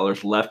 million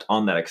left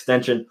on that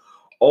extension.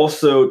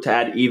 Also, to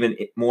add even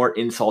more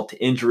insult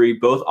to injury,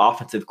 both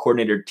offensive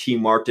coordinator T.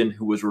 Martin,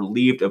 who was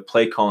relieved of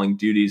play calling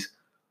duties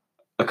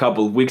a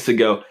couple of weeks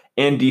ago,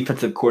 and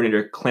defensive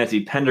coordinator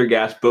Clancy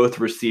Pendergast both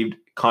received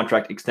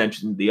contract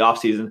extensions in the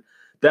offseason.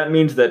 That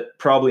means that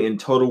probably in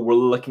total, we're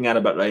looking at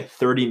about a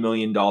 $30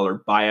 million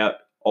buyout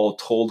all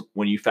told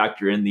when you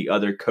factor in the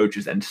other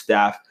coaches and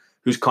staff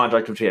whose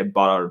contract which they have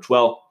bought out as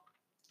well.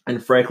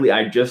 And frankly,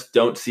 I just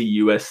don't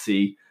see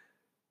USC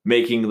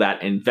making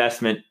that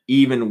investment,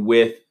 even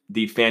with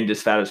the fan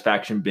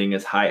dissatisfaction being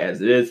as high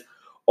as it is.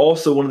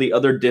 Also, one of the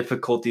other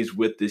difficulties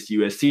with this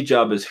USC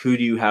job is who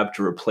do you have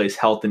to replace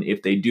Helton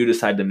if they do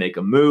decide to make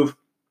a move?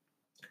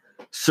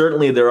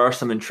 Certainly, there are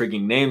some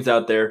intriguing names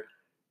out there.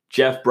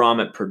 Jeff Brom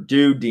at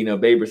Purdue, Dino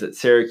Babers at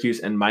Syracuse,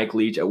 and Mike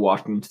Leach at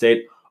Washington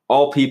State.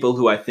 All people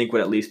who I think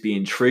would at least be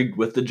intrigued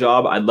with the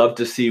job. I'd love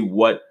to see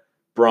what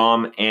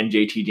Brom and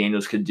JT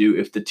Daniels could do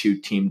if the two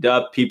teamed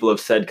up. People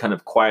have said kind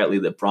of quietly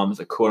that Brom is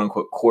a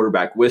quote-unquote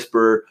quarterback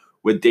whisperer.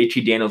 With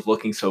JT Daniels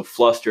looking so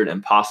flustered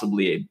and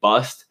possibly a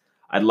bust,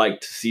 I'd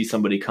like to see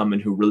somebody come in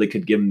who really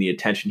could give him the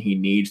attention he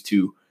needs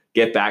to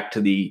get back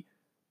to the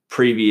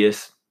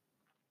previous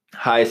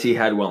highs he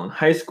had while in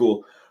high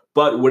school.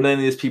 But would any of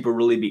these people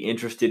really be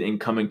interested in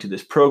coming to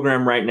this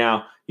program right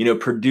now?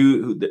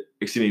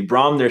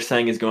 Brom, they're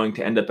saying, is going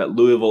to end up at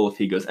Louisville if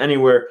he goes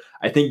anywhere.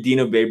 I think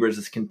Dino Babers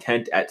is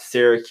content at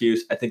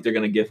Syracuse. I think they're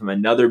going to give him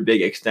another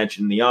big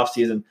extension in the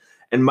offseason.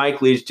 And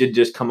Mike Leach did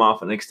just come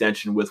off an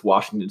extension with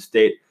Washington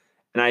State,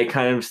 and I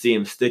kind of see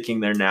him sticking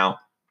there now.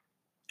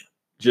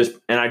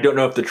 And I don't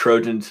know if the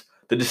Trojans,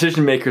 the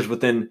decision makers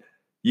within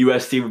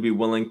USC, would be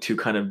willing to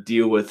kind of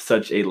deal with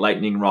such a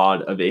lightning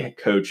rod of a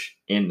coach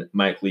in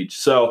Mike Leach.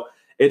 So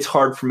it's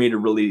hard for me to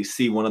really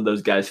see one of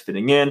those guys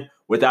fitting in.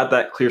 Without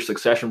that clear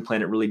succession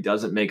plan, it really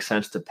doesn't make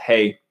sense to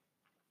pay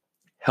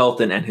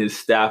Helton and his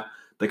staff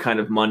the kind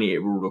of money it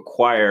will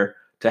require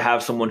to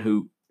have someone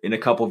who, in a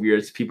couple of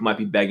years, people might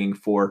be begging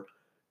for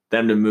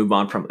them to move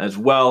on from as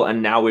well.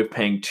 And now we're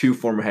paying two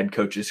former head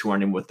coaches who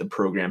aren't in with the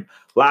program.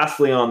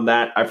 Lastly on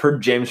that, I've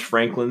heard James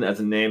Franklin as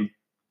a name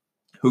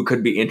who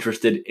could be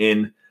interested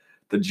in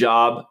the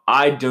job.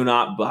 I do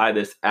not buy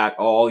this at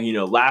all.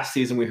 Last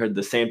season we heard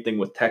the same thing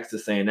with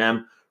Texas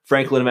A&M.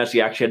 Franklin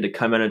eventually actually had to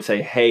come in and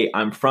say, hey,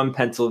 I'm from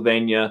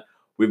Pennsylvania.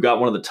 We've got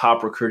one of the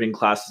top recruiting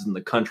classes in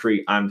the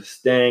country. I'm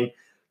staying.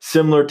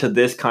 Similar to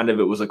this kind of,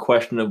 it was a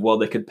question of, well,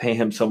 they could pay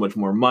him so much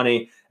more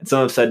money. And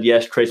some have said,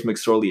 yes, Trace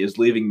McSorley is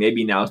leaving.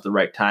 Maybe now is the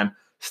right time.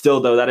 Still,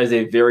 though, that is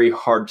a very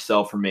hard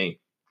sell for me.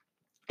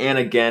 And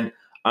again,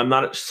 I'm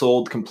not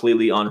sold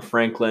completely on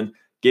Franklin,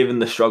 given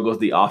the struggles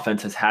the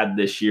offense has had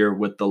this year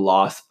with the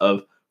loss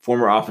of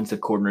former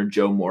offensive coordinator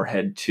Joe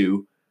Moorhead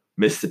to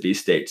Mississippi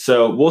State.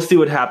 So we'll see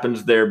what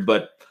happens there.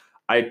 But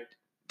I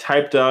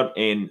typed out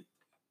an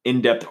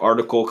in-depth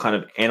article kind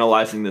of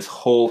analyzing this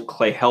whole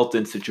Clay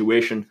Helton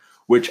situation,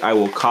 which I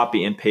will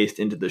copy and paste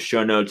into the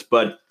show notes.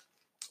 But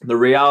the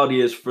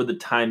reality is, for the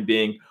time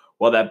being,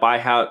 while that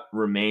buyout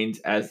remains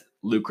as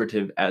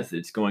lucrative as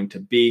it's going to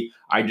be,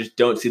 I just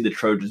don't see the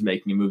Trojans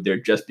making a move there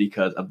just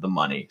because of the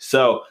money.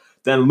 So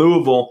then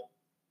Louisville,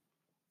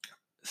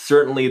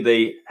 certainly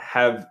they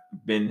have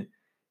been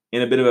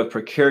in a bit of a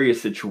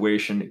precarious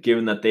situation,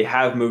 given that they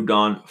have moved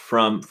on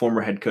from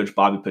former head coach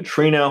Bobby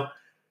Petrino.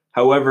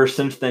 However,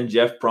 since then,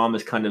 Jeff Brom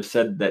has kind of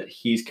said that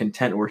he's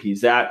content where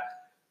he's at.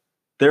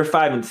 They're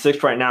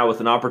 5-6 right now with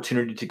an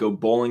opportunity to go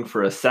bowling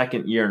for a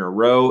second year in a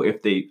row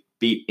if they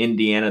beat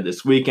Indiana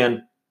this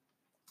weekend.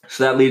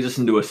 So that leads us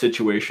into a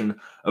situation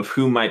of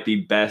who might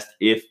be best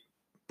if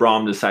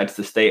Brom decides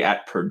to stay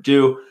at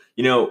Purdue.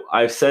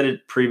 I've said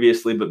it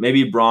previously, but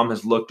maybe Brom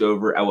has looked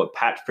over at what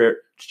Pat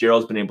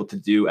Fitzgerald's been able to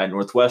do at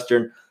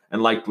Northwestern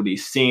and liked what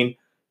he's seen.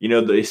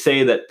 They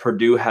say that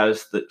Purdue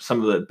has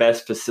some of the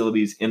best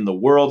facilities in the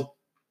world.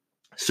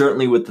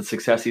 Certainly with the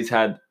success he's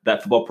had,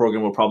 that football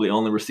program will probably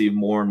only receive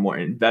more and more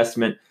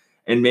investment.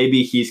 And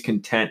maybe he's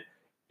content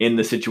in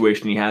the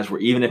situation he has,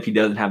 where even if he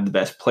doesn't have the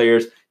best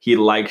players, he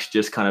likes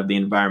just kind of the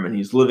environment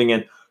he's living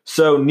in.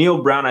 So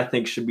Neal Brown, I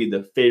think, should be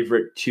the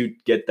favorite to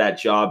get that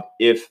job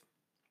if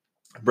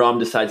Brohm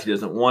decides he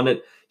doesn't want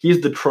it.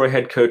 He's the Troy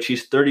head coach.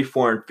 He's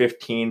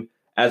 34-15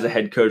 as a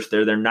head coach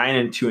there. They're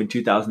 9-2 in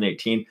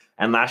 2018.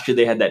 And last year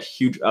they had that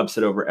huge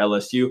upset over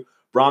LSU.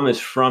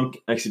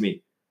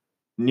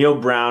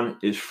 Neal Brown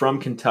is from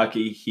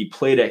Kentucky. He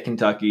played at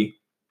Kentucky.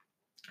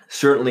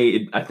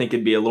 Certainly, I think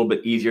it'd be a little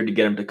bit easier to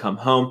get him to come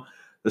home.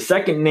 The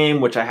second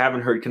name, which I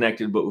haven't heard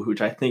connected, but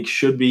which I think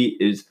should be,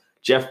 is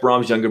Jeff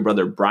Brohm's younger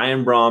brother,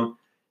 Brian Brohm.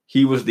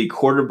 He was the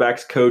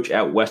quarterbacks coach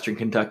at Western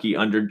Kentucky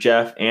under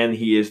Jeff, and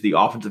he is the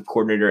offensive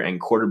coordinator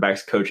and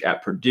quarterbacks coach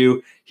at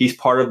Purdue. He's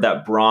part of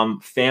that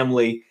Brohm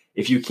family.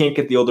 If you can't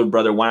get the older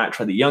brother, why not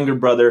try the younger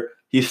brother?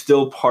 He's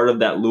still part of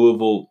that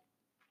Louisville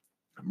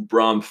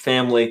Brohm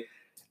family.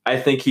 I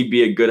think he'd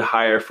be a good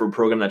hire for a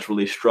program that's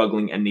really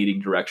struggling and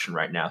needing direction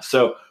right now.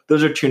 So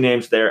those are two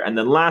names there. And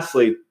then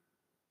lastly,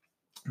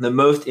 the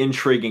most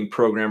intriguing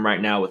program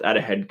right now without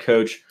a head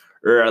coach,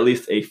 or at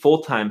least a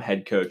full-time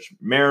head coach,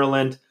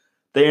 Maryland.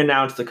 They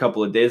announced a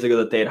couple of days ago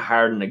that they had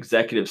hired an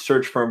executive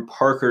search firm,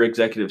 Parker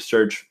Executive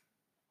Search,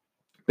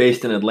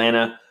 based in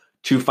Atlanta,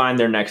 to find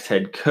their next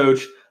head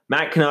coach.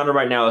 Matt Canada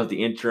right now is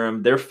the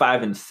interim. They're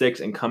 5-6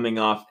 and coming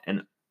off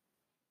an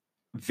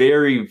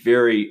very,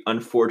 very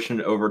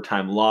unfortunate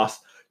overtime loss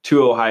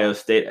to Ohio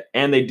State.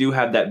 And they do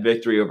have that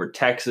victory over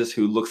Texas,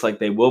 who looks like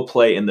they will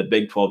play in the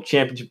Big 12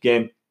 championship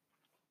game.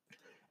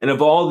 And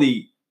of all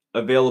the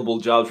available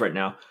jobs right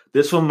now,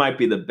 this one might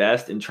be the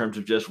best in terms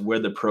of just where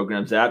the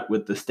program's at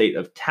with the state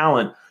of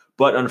talent.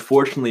 But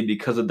unfortunately,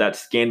 because of that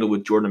scandal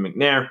with Jordan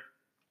McNair,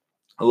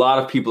 a lot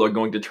of people are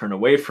going to turn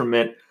away from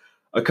it.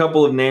 A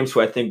couple of names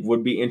who I think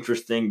would be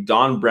interesting: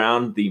 Don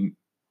Brown, the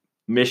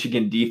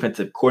Michigan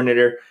defensive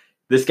coordinator.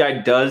 This guy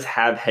does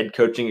have head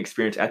coaching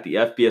experience at the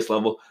FBS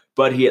level,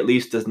 but he at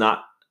least does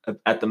not,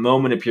 at the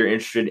moment, appear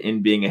interested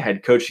in being a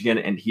head coach again,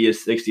 and he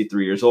is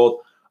 63 years old.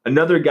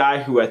 Another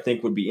guy who I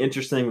think would be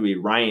interesting would be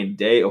Ryan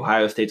Day,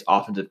 Ohio State's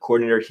offensive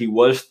coordinator. He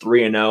was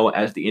 3-0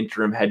 as the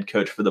interim head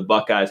coach for the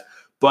Buckeyes,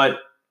 but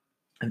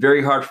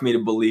very hard for me to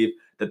believe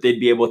that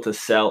they'd be able to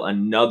sell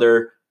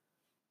another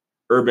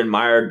Urban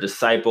Meyer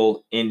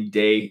disciple in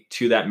Day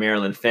to that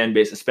Maryland fan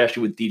base,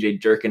 especially with DJ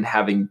Durkin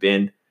having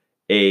been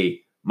a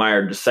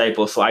Meyer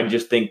disciple. So I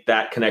just think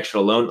that connection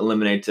alone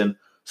eliminates him.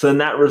 So then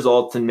that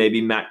results in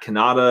maybe Matt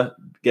Canada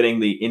getting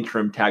the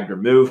interim tag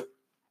removed.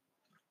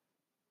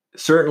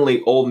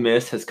 Certainly, Ole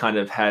Miss has kind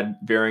of had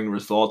varying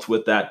results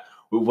with that,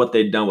 with what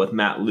they've done with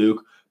Matt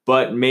Luke.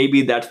 But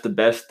maybe that's the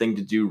best thing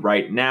to do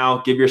right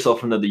now. Give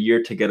yourself another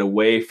year to get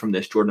away from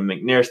this Jordan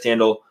McNair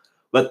scandal.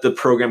 Let the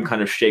program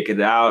kind of shake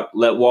it out.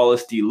 Let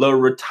Wallace D. Lowe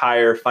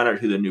retire. Find out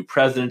who the new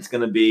president's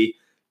going to be.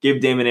 Give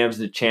Damon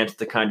Anderson a chance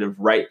to kind of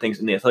write things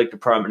in the athletic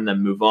department and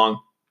then move on.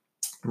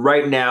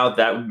 Right now,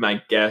 that would be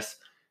my guess.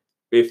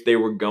 If they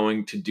were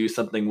going to do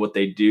something, what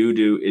they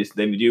do is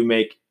they do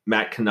make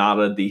Matt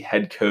Canada the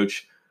head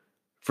coach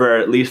for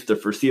at least the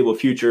foreseeable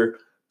future.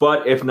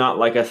 But if not,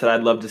 like I said,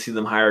 I'd love to see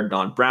them hire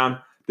Don Brown.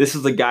 This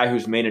is a guy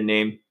who's made a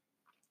name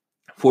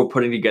for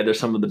putting together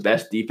some of the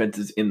best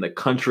defenses in the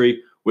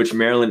country, which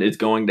Maryland is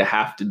going to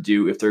have to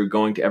do if they're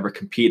going to ever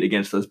compete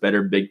against those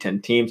better Big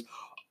Ten teams.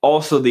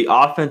 Also, the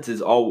offense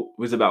is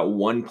always about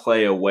one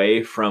play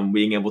away from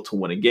being able to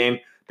win a game.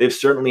 They've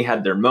certainly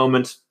had their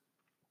moments.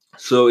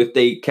 So if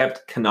they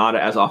kept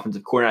Canada as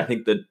offensive coordinator, I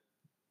think the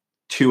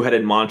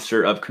two-headed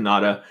monster of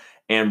Canada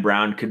and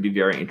Brown could be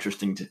very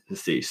interesting to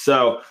see.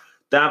 So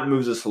that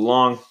moves us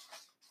along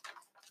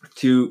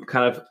to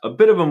kind of a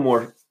bit of a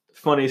more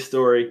funny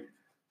story.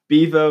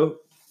 Bevo,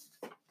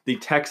 the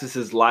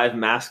Texas's live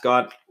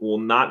mascot, will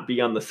not be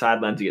on the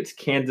sidelines against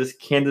Kansas.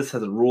 Kansas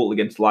has a rule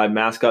against live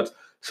mascots.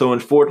 So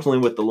unfortunately,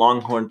 with the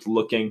Longhorns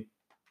looking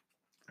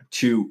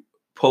to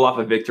pull off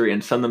a victory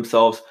and send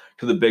themselves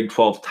to the Big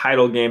 12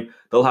 title game,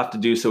 they'll have to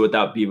do so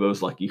without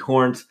Bevo's lucky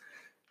horns.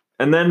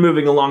 And then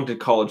moving along to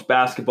college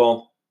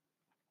basketball,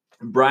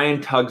 Brian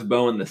Tubbs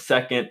Bowen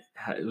II,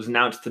 it was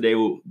announced today,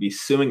 will be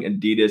suing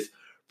Adidas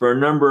for a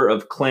number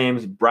of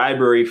claims: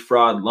 bribery,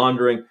 fraud,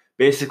 laundering.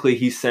 Basically,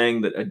 he's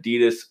saying that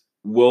Adidas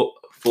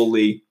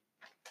willfully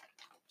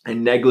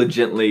and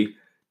negligently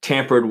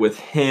tampered with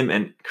him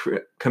and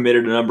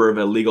committed a number of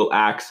illegal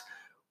acts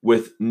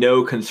with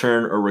no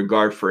concern or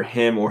regard for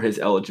him or his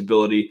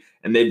eligibility,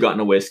 and they've gotten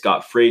away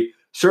scot-free.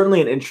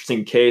 Certainly an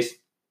interesting case.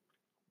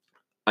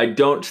 I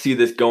don't see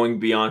this going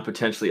beyond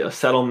potentially a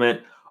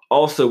settlement.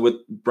 Also, with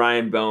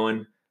Brian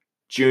Bowen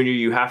Jr.,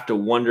 you have to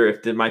wonder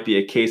if there might be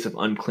a case of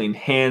unclean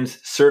hands.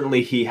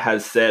 Certainly, he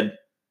has said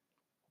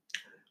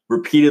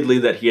repeatedly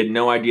that he had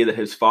no idea that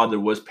his father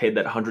was paid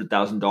that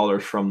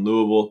 $100,000 from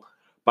Louisville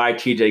by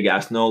TJ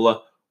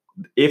Gasnola.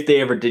 If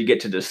they ever did get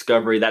to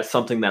discovery, that's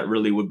something that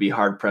really would be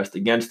hard-pressed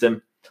against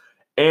him.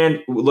 And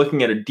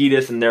looking at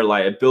Adidas and their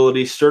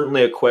liability,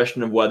 certainly a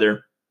question of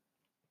whether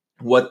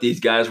what these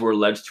guys were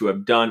alleged to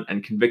have done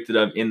and convicted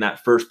of in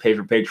that first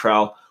pay-for-pay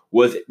trial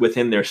was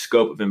within their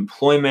scope of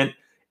employment.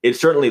 It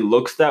certainly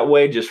looks that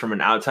way just from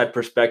an outside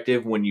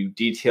perspective when you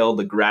detail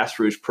the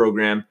grassroots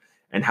program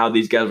and how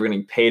these guys were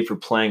getting paid for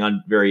playing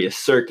on various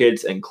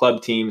circuits and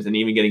club teams and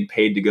even getting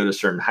paid to go to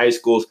certain high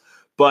schools.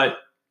 But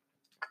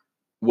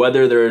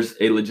whether there's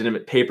a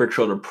legitimate paper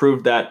trail to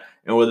prove that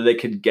and whether they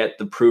could get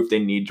the proof they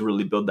need to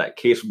really build that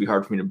case would be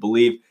hard for me to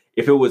believe.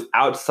 If it was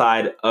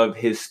outside of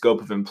his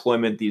scope of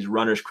employment, these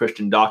runners,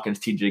 Christian Dawkins,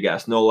 TJ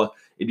Gasnola,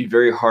 it'd be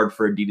very hard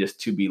for Adidas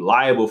to be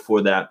liable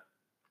for that.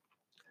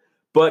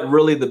 But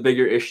really the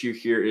bigger issue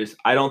here is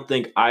I don't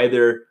think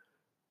either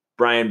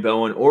Brian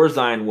Bowen or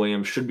Zion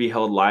Williams should be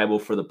held liable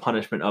for the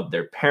punishment of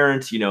their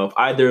parents. If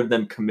either of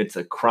them commits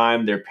a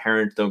crime, their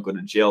parents don't go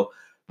to jail.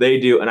 They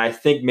do. And I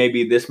think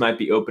maybe this might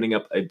be opening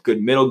up a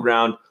good middle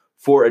ground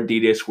for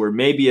Adidas where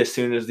maybe as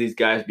soon as these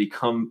guys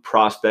become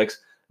prospects,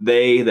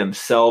 they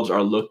themselves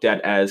are looked at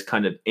as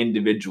kind of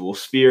individual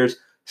spheres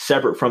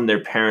separate from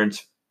their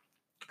parents.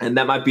 And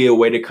that might be a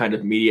way to kind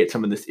of mediate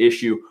some of this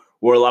issue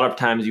where a lot of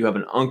times you have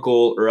an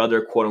uncle or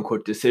other quote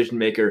unquote decision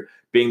maker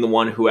being the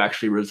one who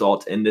actually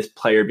results in this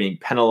player being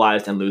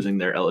penalized and losing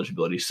their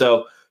eligibility.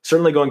 So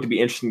certainly going to be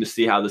interesting to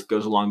see how this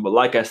goes along. But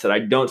like I said, I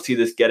don't see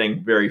this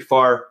getting very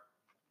far.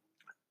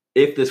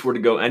 If this were to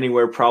go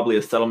anywhere, probably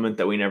a settlement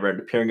that we never end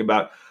up hearing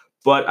about.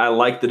 But I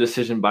like the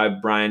decision by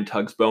Brian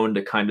Tuggs Bowen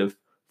to kind of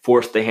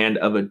force the hand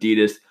of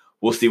Adidas.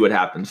 We'll see what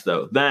happens,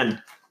 though.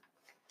 Then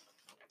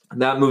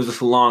that moves us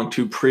along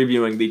to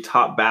previewing the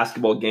top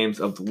basketball games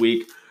of the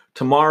week.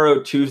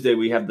 Tomorrow, Tuesday,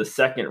 we have the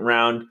second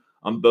round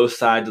on both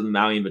sides of the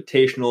Maui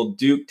Invitational.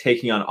 Duke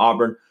taking on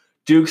Auburn.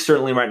 Duke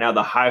certainly right now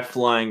the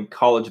high-flying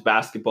college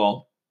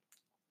basketball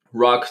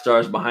rock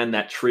stars behind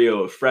that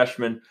trio of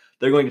freshmen.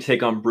 They're going to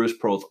take on Bruce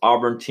Pearl's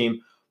Auburn team.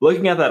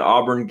 Looking at that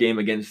Auburn game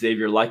against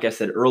Xavier, like I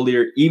said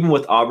earlier, even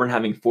with Auburn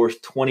having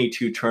forced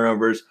 22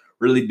 turnovers,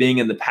 really being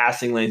in the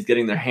passing lanes,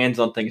 getting their hands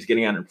on things,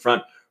 getting out in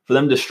front, for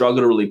them to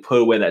struggle to really put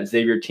away that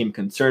Xavier team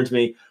concerns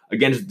me.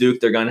 Against Duke,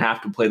 they're going to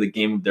have to play the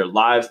game of their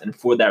lives, and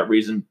for that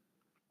reason,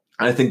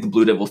 I think the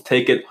Blue Devils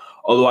take it.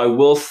 Although I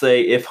will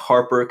say if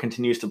Harper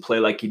continues to play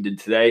like he did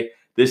today,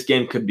 this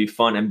game could be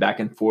fun and back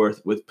and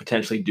forth with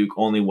potentially Duke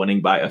only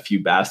winning by a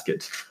few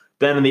baskets.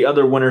 Then in the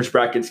other winners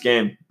brackets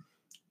game,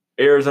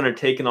 Arizona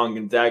taking on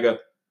Gonzaga.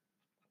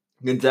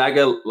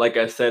 Gonzaga, like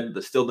I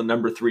said, still the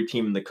number 3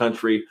 team in the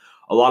country.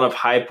 A lot of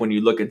hype when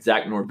you look at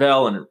Zach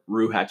Norvell and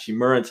Rui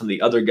Hachimura and some of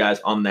the other guys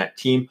on that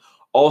team.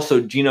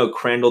 Also, Gino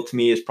Crandall to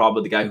me is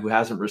probably the guy who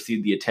hasn't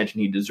received the attention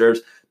he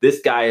deserves.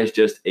 This guy is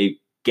just a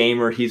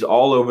gamer. He's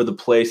all over the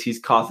place. He's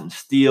causing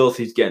steals.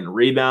 He's getting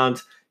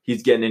rebounds.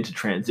 He's getting into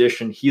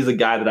transition. He's a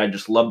guy that I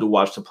just love to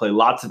watch to play.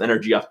 Lots of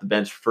energy off the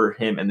bench for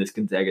him and this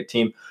Gonzaga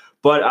team.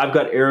 But I've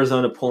got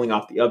Arizona pulling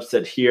off the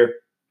upset here.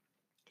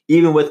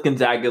 Even with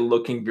Gonzaga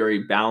looking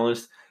very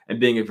balanced and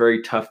being a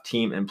very tough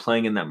team and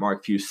playing in that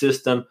Mark Few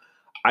system,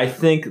 I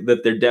think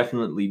that they're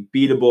definitely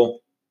beatable.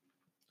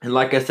 And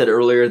like I said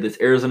earlier, this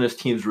Arizona's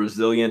team's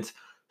resilience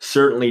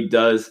certainly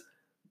does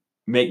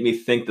make me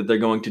think that they're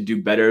going to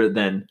do better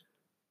than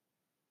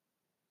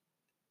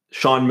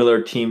Sean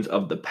Miller teams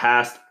of the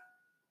past.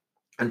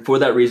 And for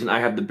that reason, I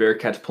have the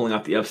Bearcats pulling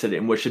off the upset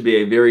in what should be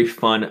a very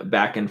fun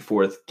back and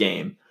forth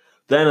game.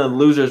 Then in the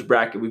losers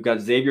bracket, we've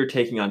got Xavier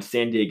taking on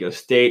San Diego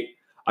State.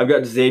 I've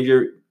got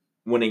Xavier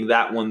winning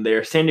that one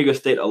there. San Diego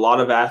State, a lot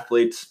of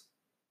athletes.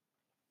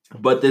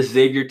 But this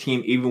Xavier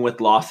team, even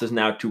with losses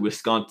now to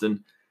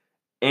Wisconsin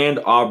and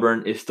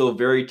Auburn, is still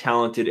very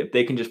talented. If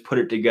they can just put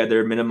it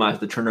together, minimize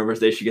the turnovers,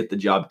 they should get the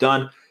job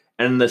done.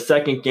 And in the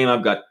second game,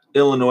 I've got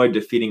Illinois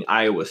defeating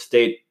Iowa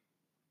State.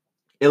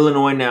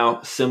 Illinois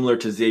now, similar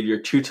to Xavier,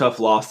 2 tough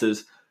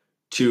losses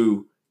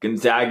to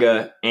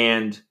Gonzaga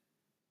and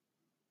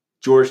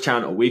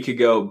Georgetown a week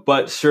ago,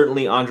 but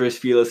certainly Andres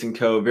Feliz and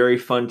co, very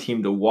fun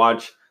team to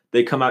watch.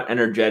 They come out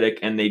energetic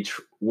and they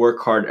work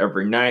hard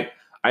every night.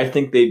 I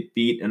think they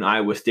beat an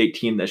Iowa State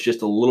team that's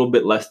just a little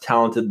bit less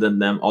talented than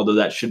them, although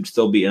that should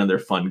still be another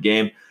fun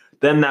game.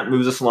 Then that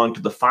moves us along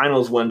to the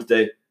finals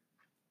Wednesday.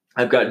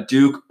 I've got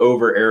Duke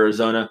over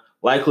Arizona,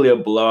 likely a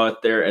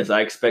blowout there as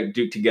I expect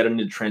Duke to get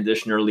into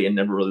transition early and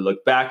never really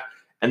look back.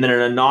 And then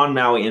in a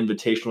non-Maui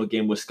invitational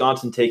game,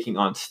 Wisconsin taking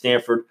on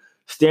Stanford.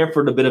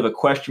 Stanford, a bit of a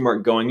question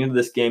mark going into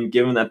this game,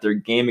 given that their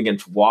game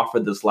against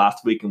Wofford this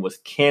last weekend was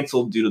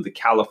canceled due to the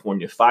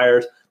California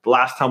fires. The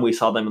last time we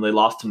saw them, they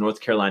lost to North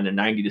Carolina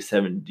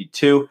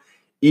 90-72.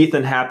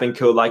 Ethan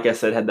Happenco, like I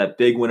said, had that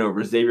big win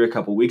over Xavier a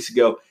couple weeks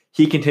ago.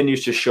 He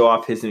continues to show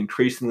off his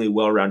increasingly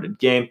well-rounded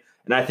game,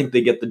 and I think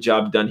they get the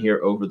job done here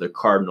over the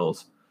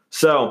Cardinals.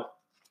 So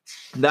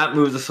that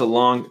moves us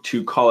along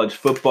to college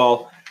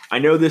football. I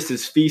know this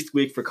is feast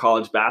week for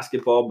college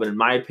basketball, but in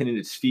my opinion,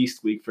 it's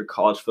feast week for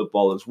college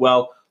football as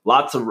well.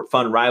 Lots of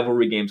fun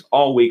rivalry games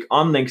all week.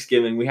 On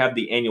Thanksgiving, we have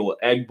the annual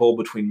Egg Bowl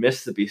between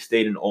Mississippi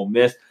State and Ole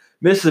Miss.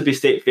 Mississippi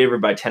State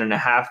favored by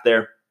 10.5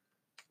 there.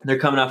 They're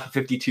coming off a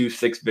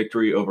 52-6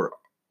 victory over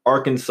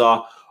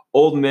Arkansas.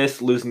 Ole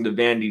Miss losing to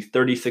Vandy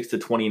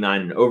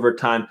 36-29 in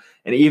overtime.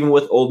 And even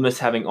with Ole Miss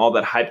having all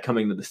that hype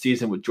coming into the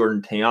season with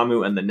Jordan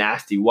Ta'amu and the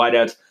nasty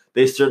wideouts,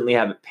 they certainly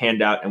haven't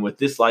panned out. And with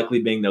this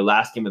likely being their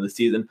last game of the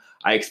season,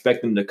 I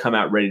expect them to come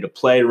out ready to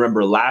play.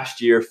 Remember last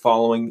year,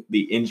 following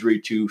the injury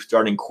to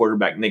starting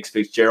quarterback Nick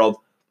Fitzgerald,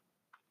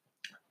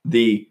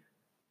 the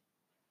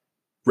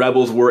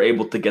Rebels were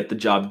able to get the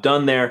job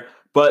done there.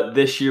 But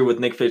this year with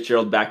Nick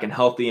Fitzgerald back and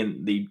healthy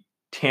and the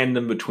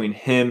tandem between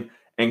him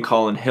and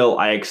Colin Hill,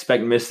 I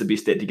expect Mississippi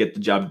State to get the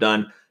job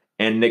done,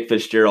 and Nick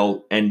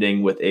Fitzgerald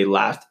ending with a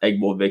last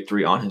Egg Bowl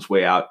victory on his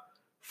way out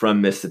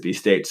from Mississippi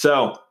State.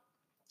 So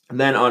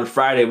then on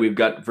Friday, we've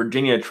got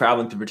Virginia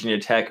traveling to Virginia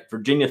Tech.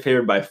 Virginia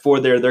favored by 4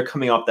 there. They're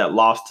coming off that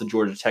loss to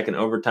Georgia Tech in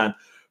overtime.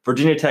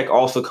 Virginia Tech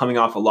also coming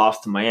off a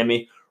loss to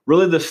Miami.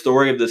 Really, the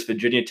story of this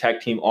Virginia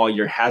Tech team all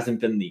year hasn't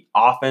been the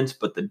offense,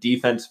 but the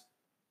defense.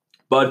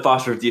 Bud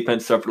Foster's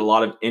defense suffered a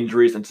lot of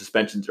injuries and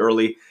suspensions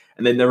early,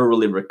 and they never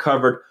really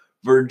recovered.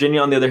 Virginia,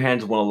 on the other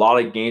hand, has won a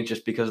lot of games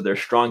just because of their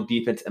strong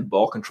defense and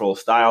ball control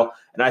style,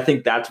 and I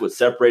think that's what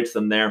separates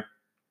them there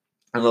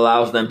and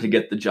allows them to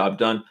get the job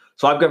done.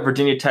 So I've got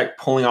Virginia Tech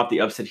pulling off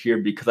the upset here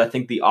because I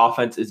think the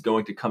offense is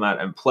going to come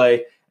out and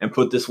play and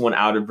put this one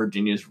out of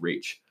Virginia's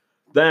reach.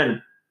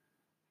 Then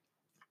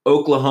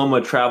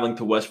Oklahoma traveling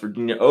to West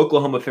Virginia.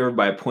 Oklahoma favored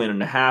by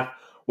 1.5.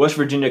 West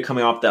Virginia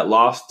coming off that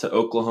loss to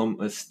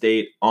Oklahoma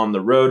State on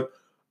the road.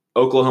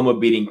 Oklahoma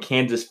beating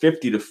Kansas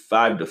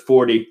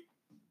 50-5-40.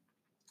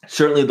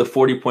 Certainly the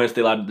 40 points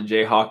they allowed to the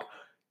Jayhawk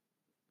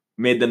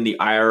made them the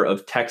ire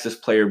of Texas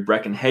player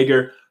Brecken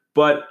Hager.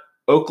 But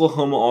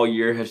Oklahoma all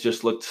year has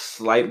just looked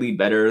slightly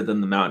better than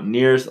the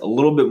Mountaineers, a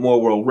little bit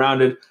more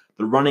well-rounded.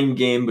 The running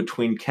game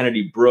between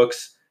Kennedy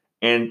Brooks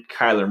and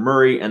Kyler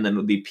Murray, and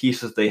then the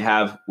pieces they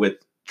have with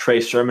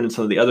Trey Sermon and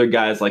some of the other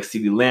guys like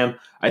CeeDee Lamb,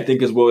 I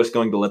think is what is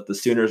going to let the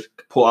Sooners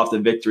pull off the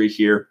victory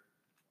here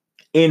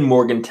in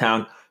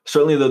Morgantown.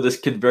 Certainly, though, this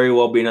could very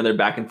well be another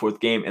back-and-forth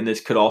game, and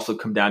this could also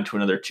come down to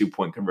another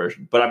 2-point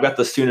conversion. But I've got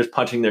the Sooners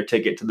punching their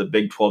ticket to the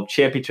Big 12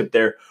 championship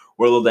there,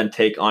 where they'll then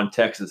take on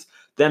Texas.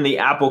 Then the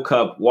Apple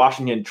Cup,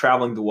 Washington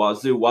traveling to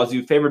Wazoo.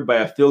 Wazoo favored by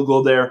a field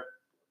goal there.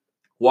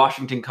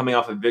 Washington coming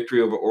off a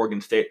victory over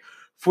Oregon State,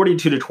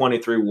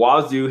 42-23.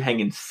 Wazoo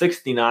hanging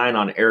 69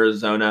 on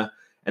Arizona.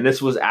 And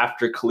this was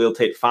after Khalil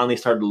Tate finally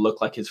started to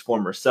look like his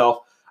former self.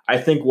 I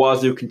think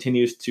Wazoo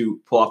continues to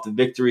pull off the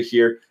victory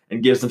here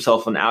and gives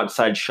himself an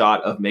outside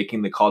shot of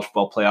making the college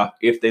football playoff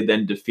if they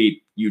then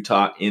defeat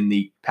Utah in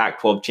the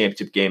Pac-12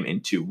 championship game in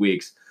 2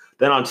 weeks.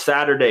 Then on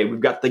Saturday, we've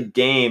got the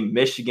game,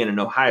 Michigan and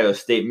Ohio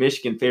State.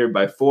 Michigan favored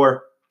by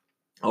 4.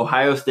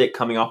 Ohio State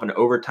coming off an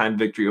overtime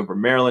victory over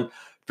Maryland.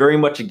 Very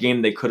much a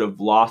game they could have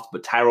lost,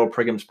 but Tyrell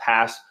Prigham's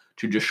pass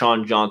to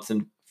Deshaun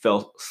Johnson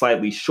fell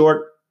slightly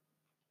short.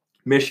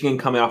 Michigan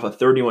coming off a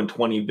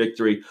 31-20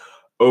 victory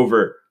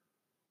over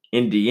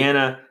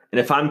Indiana. And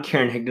if I'm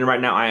Karen Higdon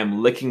right now, I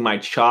am licking my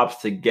chops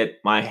to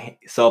get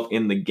myself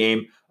in the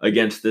game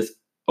against this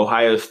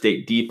Ohio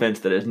State defense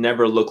that has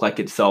never looked like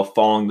itself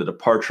following the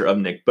departure of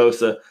Nick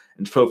Bosa.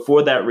 And so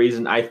for that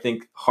reason, I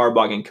think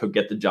Harbaugh and co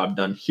get the job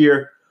done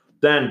here.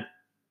 Then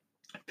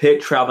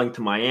Pitt traveling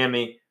to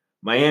Miami.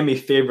 Miami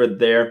favored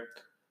there.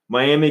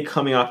 Miami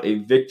coming off a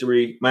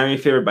victory. Miami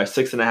favored by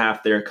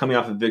 6.5 there, coming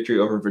off a victory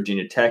over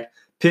Virginia Tech.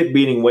 Pitt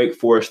beating Wake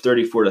Forest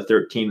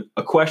 34-13.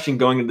 A question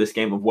going into this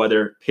game of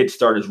whether Pitt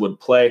starters would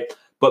play,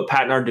 but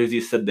Pat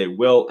Narduzzi said they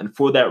will, and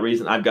for that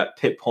reason, I've got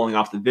Pitt pulling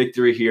off the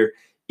victory here.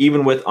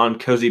 Even with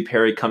N'Kosi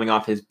Perry coming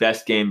off his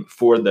best game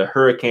for the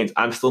Hurricanes,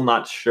 I'm still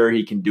not sure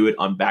he can do it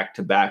on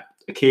back-to-back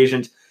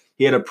occasions.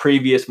 He had a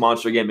previous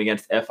monster game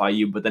against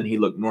FIU, but then he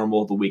looked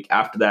normal the week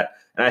after that,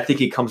 and I think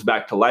he comes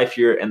back to life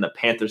here, and the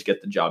Panthers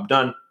get the job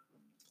done.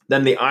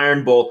 Then the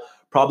Iron Bowl,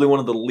 probably one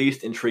of the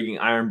least intriguing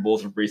Iron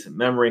Bowls of recent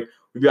memory.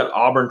 We've got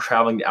Auburn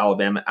traveling to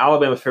Alabama.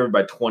 Alabama favored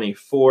by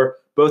 24.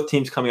 Both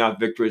teams coming off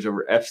victories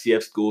over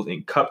FCS schools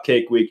in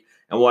Cupcake Week.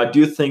 And while I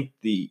do think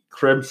the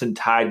Crimson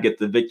Tide get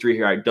the victory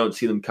here, I don't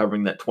see them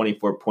covering that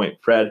 24-point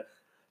spread.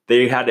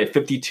 They had a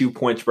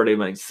 52-point spread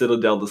against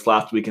Citadel this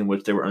last week in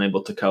which they were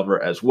unable to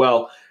cover as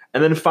well.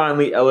 And then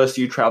finally,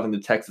 LSU traveling to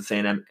Texas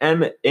A&M.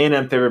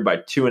 A&M favored by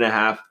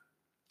 2.5.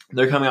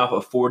 They're coming off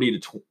a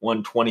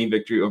 40-120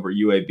 victory over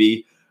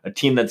UAB, a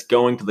team that's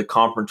going to the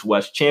Conference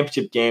West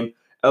Championship game.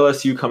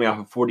 LSU coming off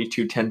a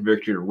 42-10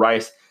 victory to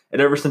Rice.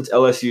 And ever since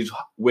LSU's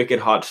wicked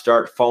hot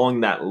start following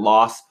that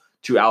loss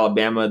to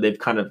Alabama, they've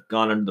kind of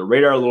gone under the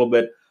radar a little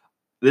bit.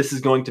 This is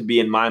going to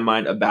be, in my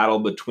mind, a battle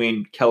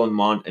between Kellen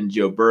Mond and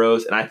Joe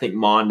Burrows. And I think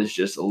Mond is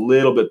just a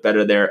little bit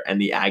better there, and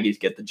the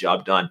Aggies get the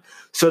job done.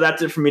 So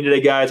that's it for me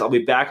today, guys. I'll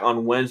be back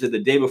on Wednesday, the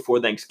day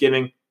before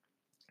Thanksgiving,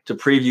 to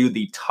preview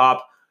the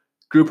top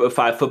group of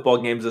 5 football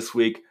games this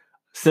week.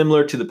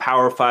 Similar to the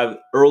Power 5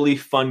 early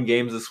fun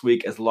games this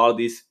week, as a lot of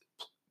these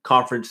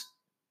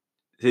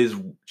his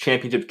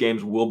championship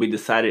games will be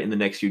decided in the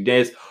next few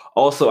days.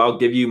 Also, I'll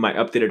give you my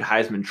updated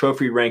Heisman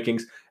Trophy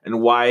rankings and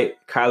why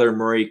Kyler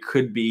Murray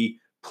could be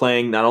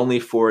playing not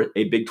only for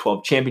a Big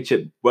 12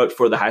 championship, but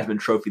for the Heisman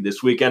Trophy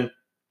this weekend.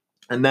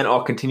 And then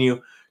I'll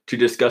continue to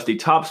discuss the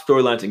top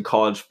storylines in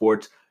college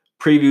sports,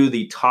 preview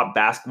the top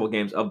basketball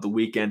games of the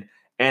weekend,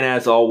 and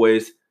as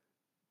always,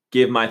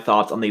 give my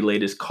thoughts on the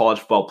latest college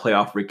football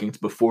playoff rankings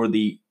before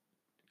the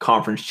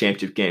conference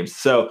championship games.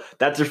 So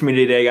that's it for me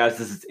today, guys.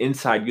 This is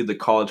Inside You, the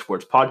College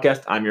Sports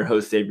Podcast. I'm your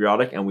host, Dave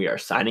Roddick, and we are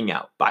signing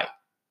out. Bye.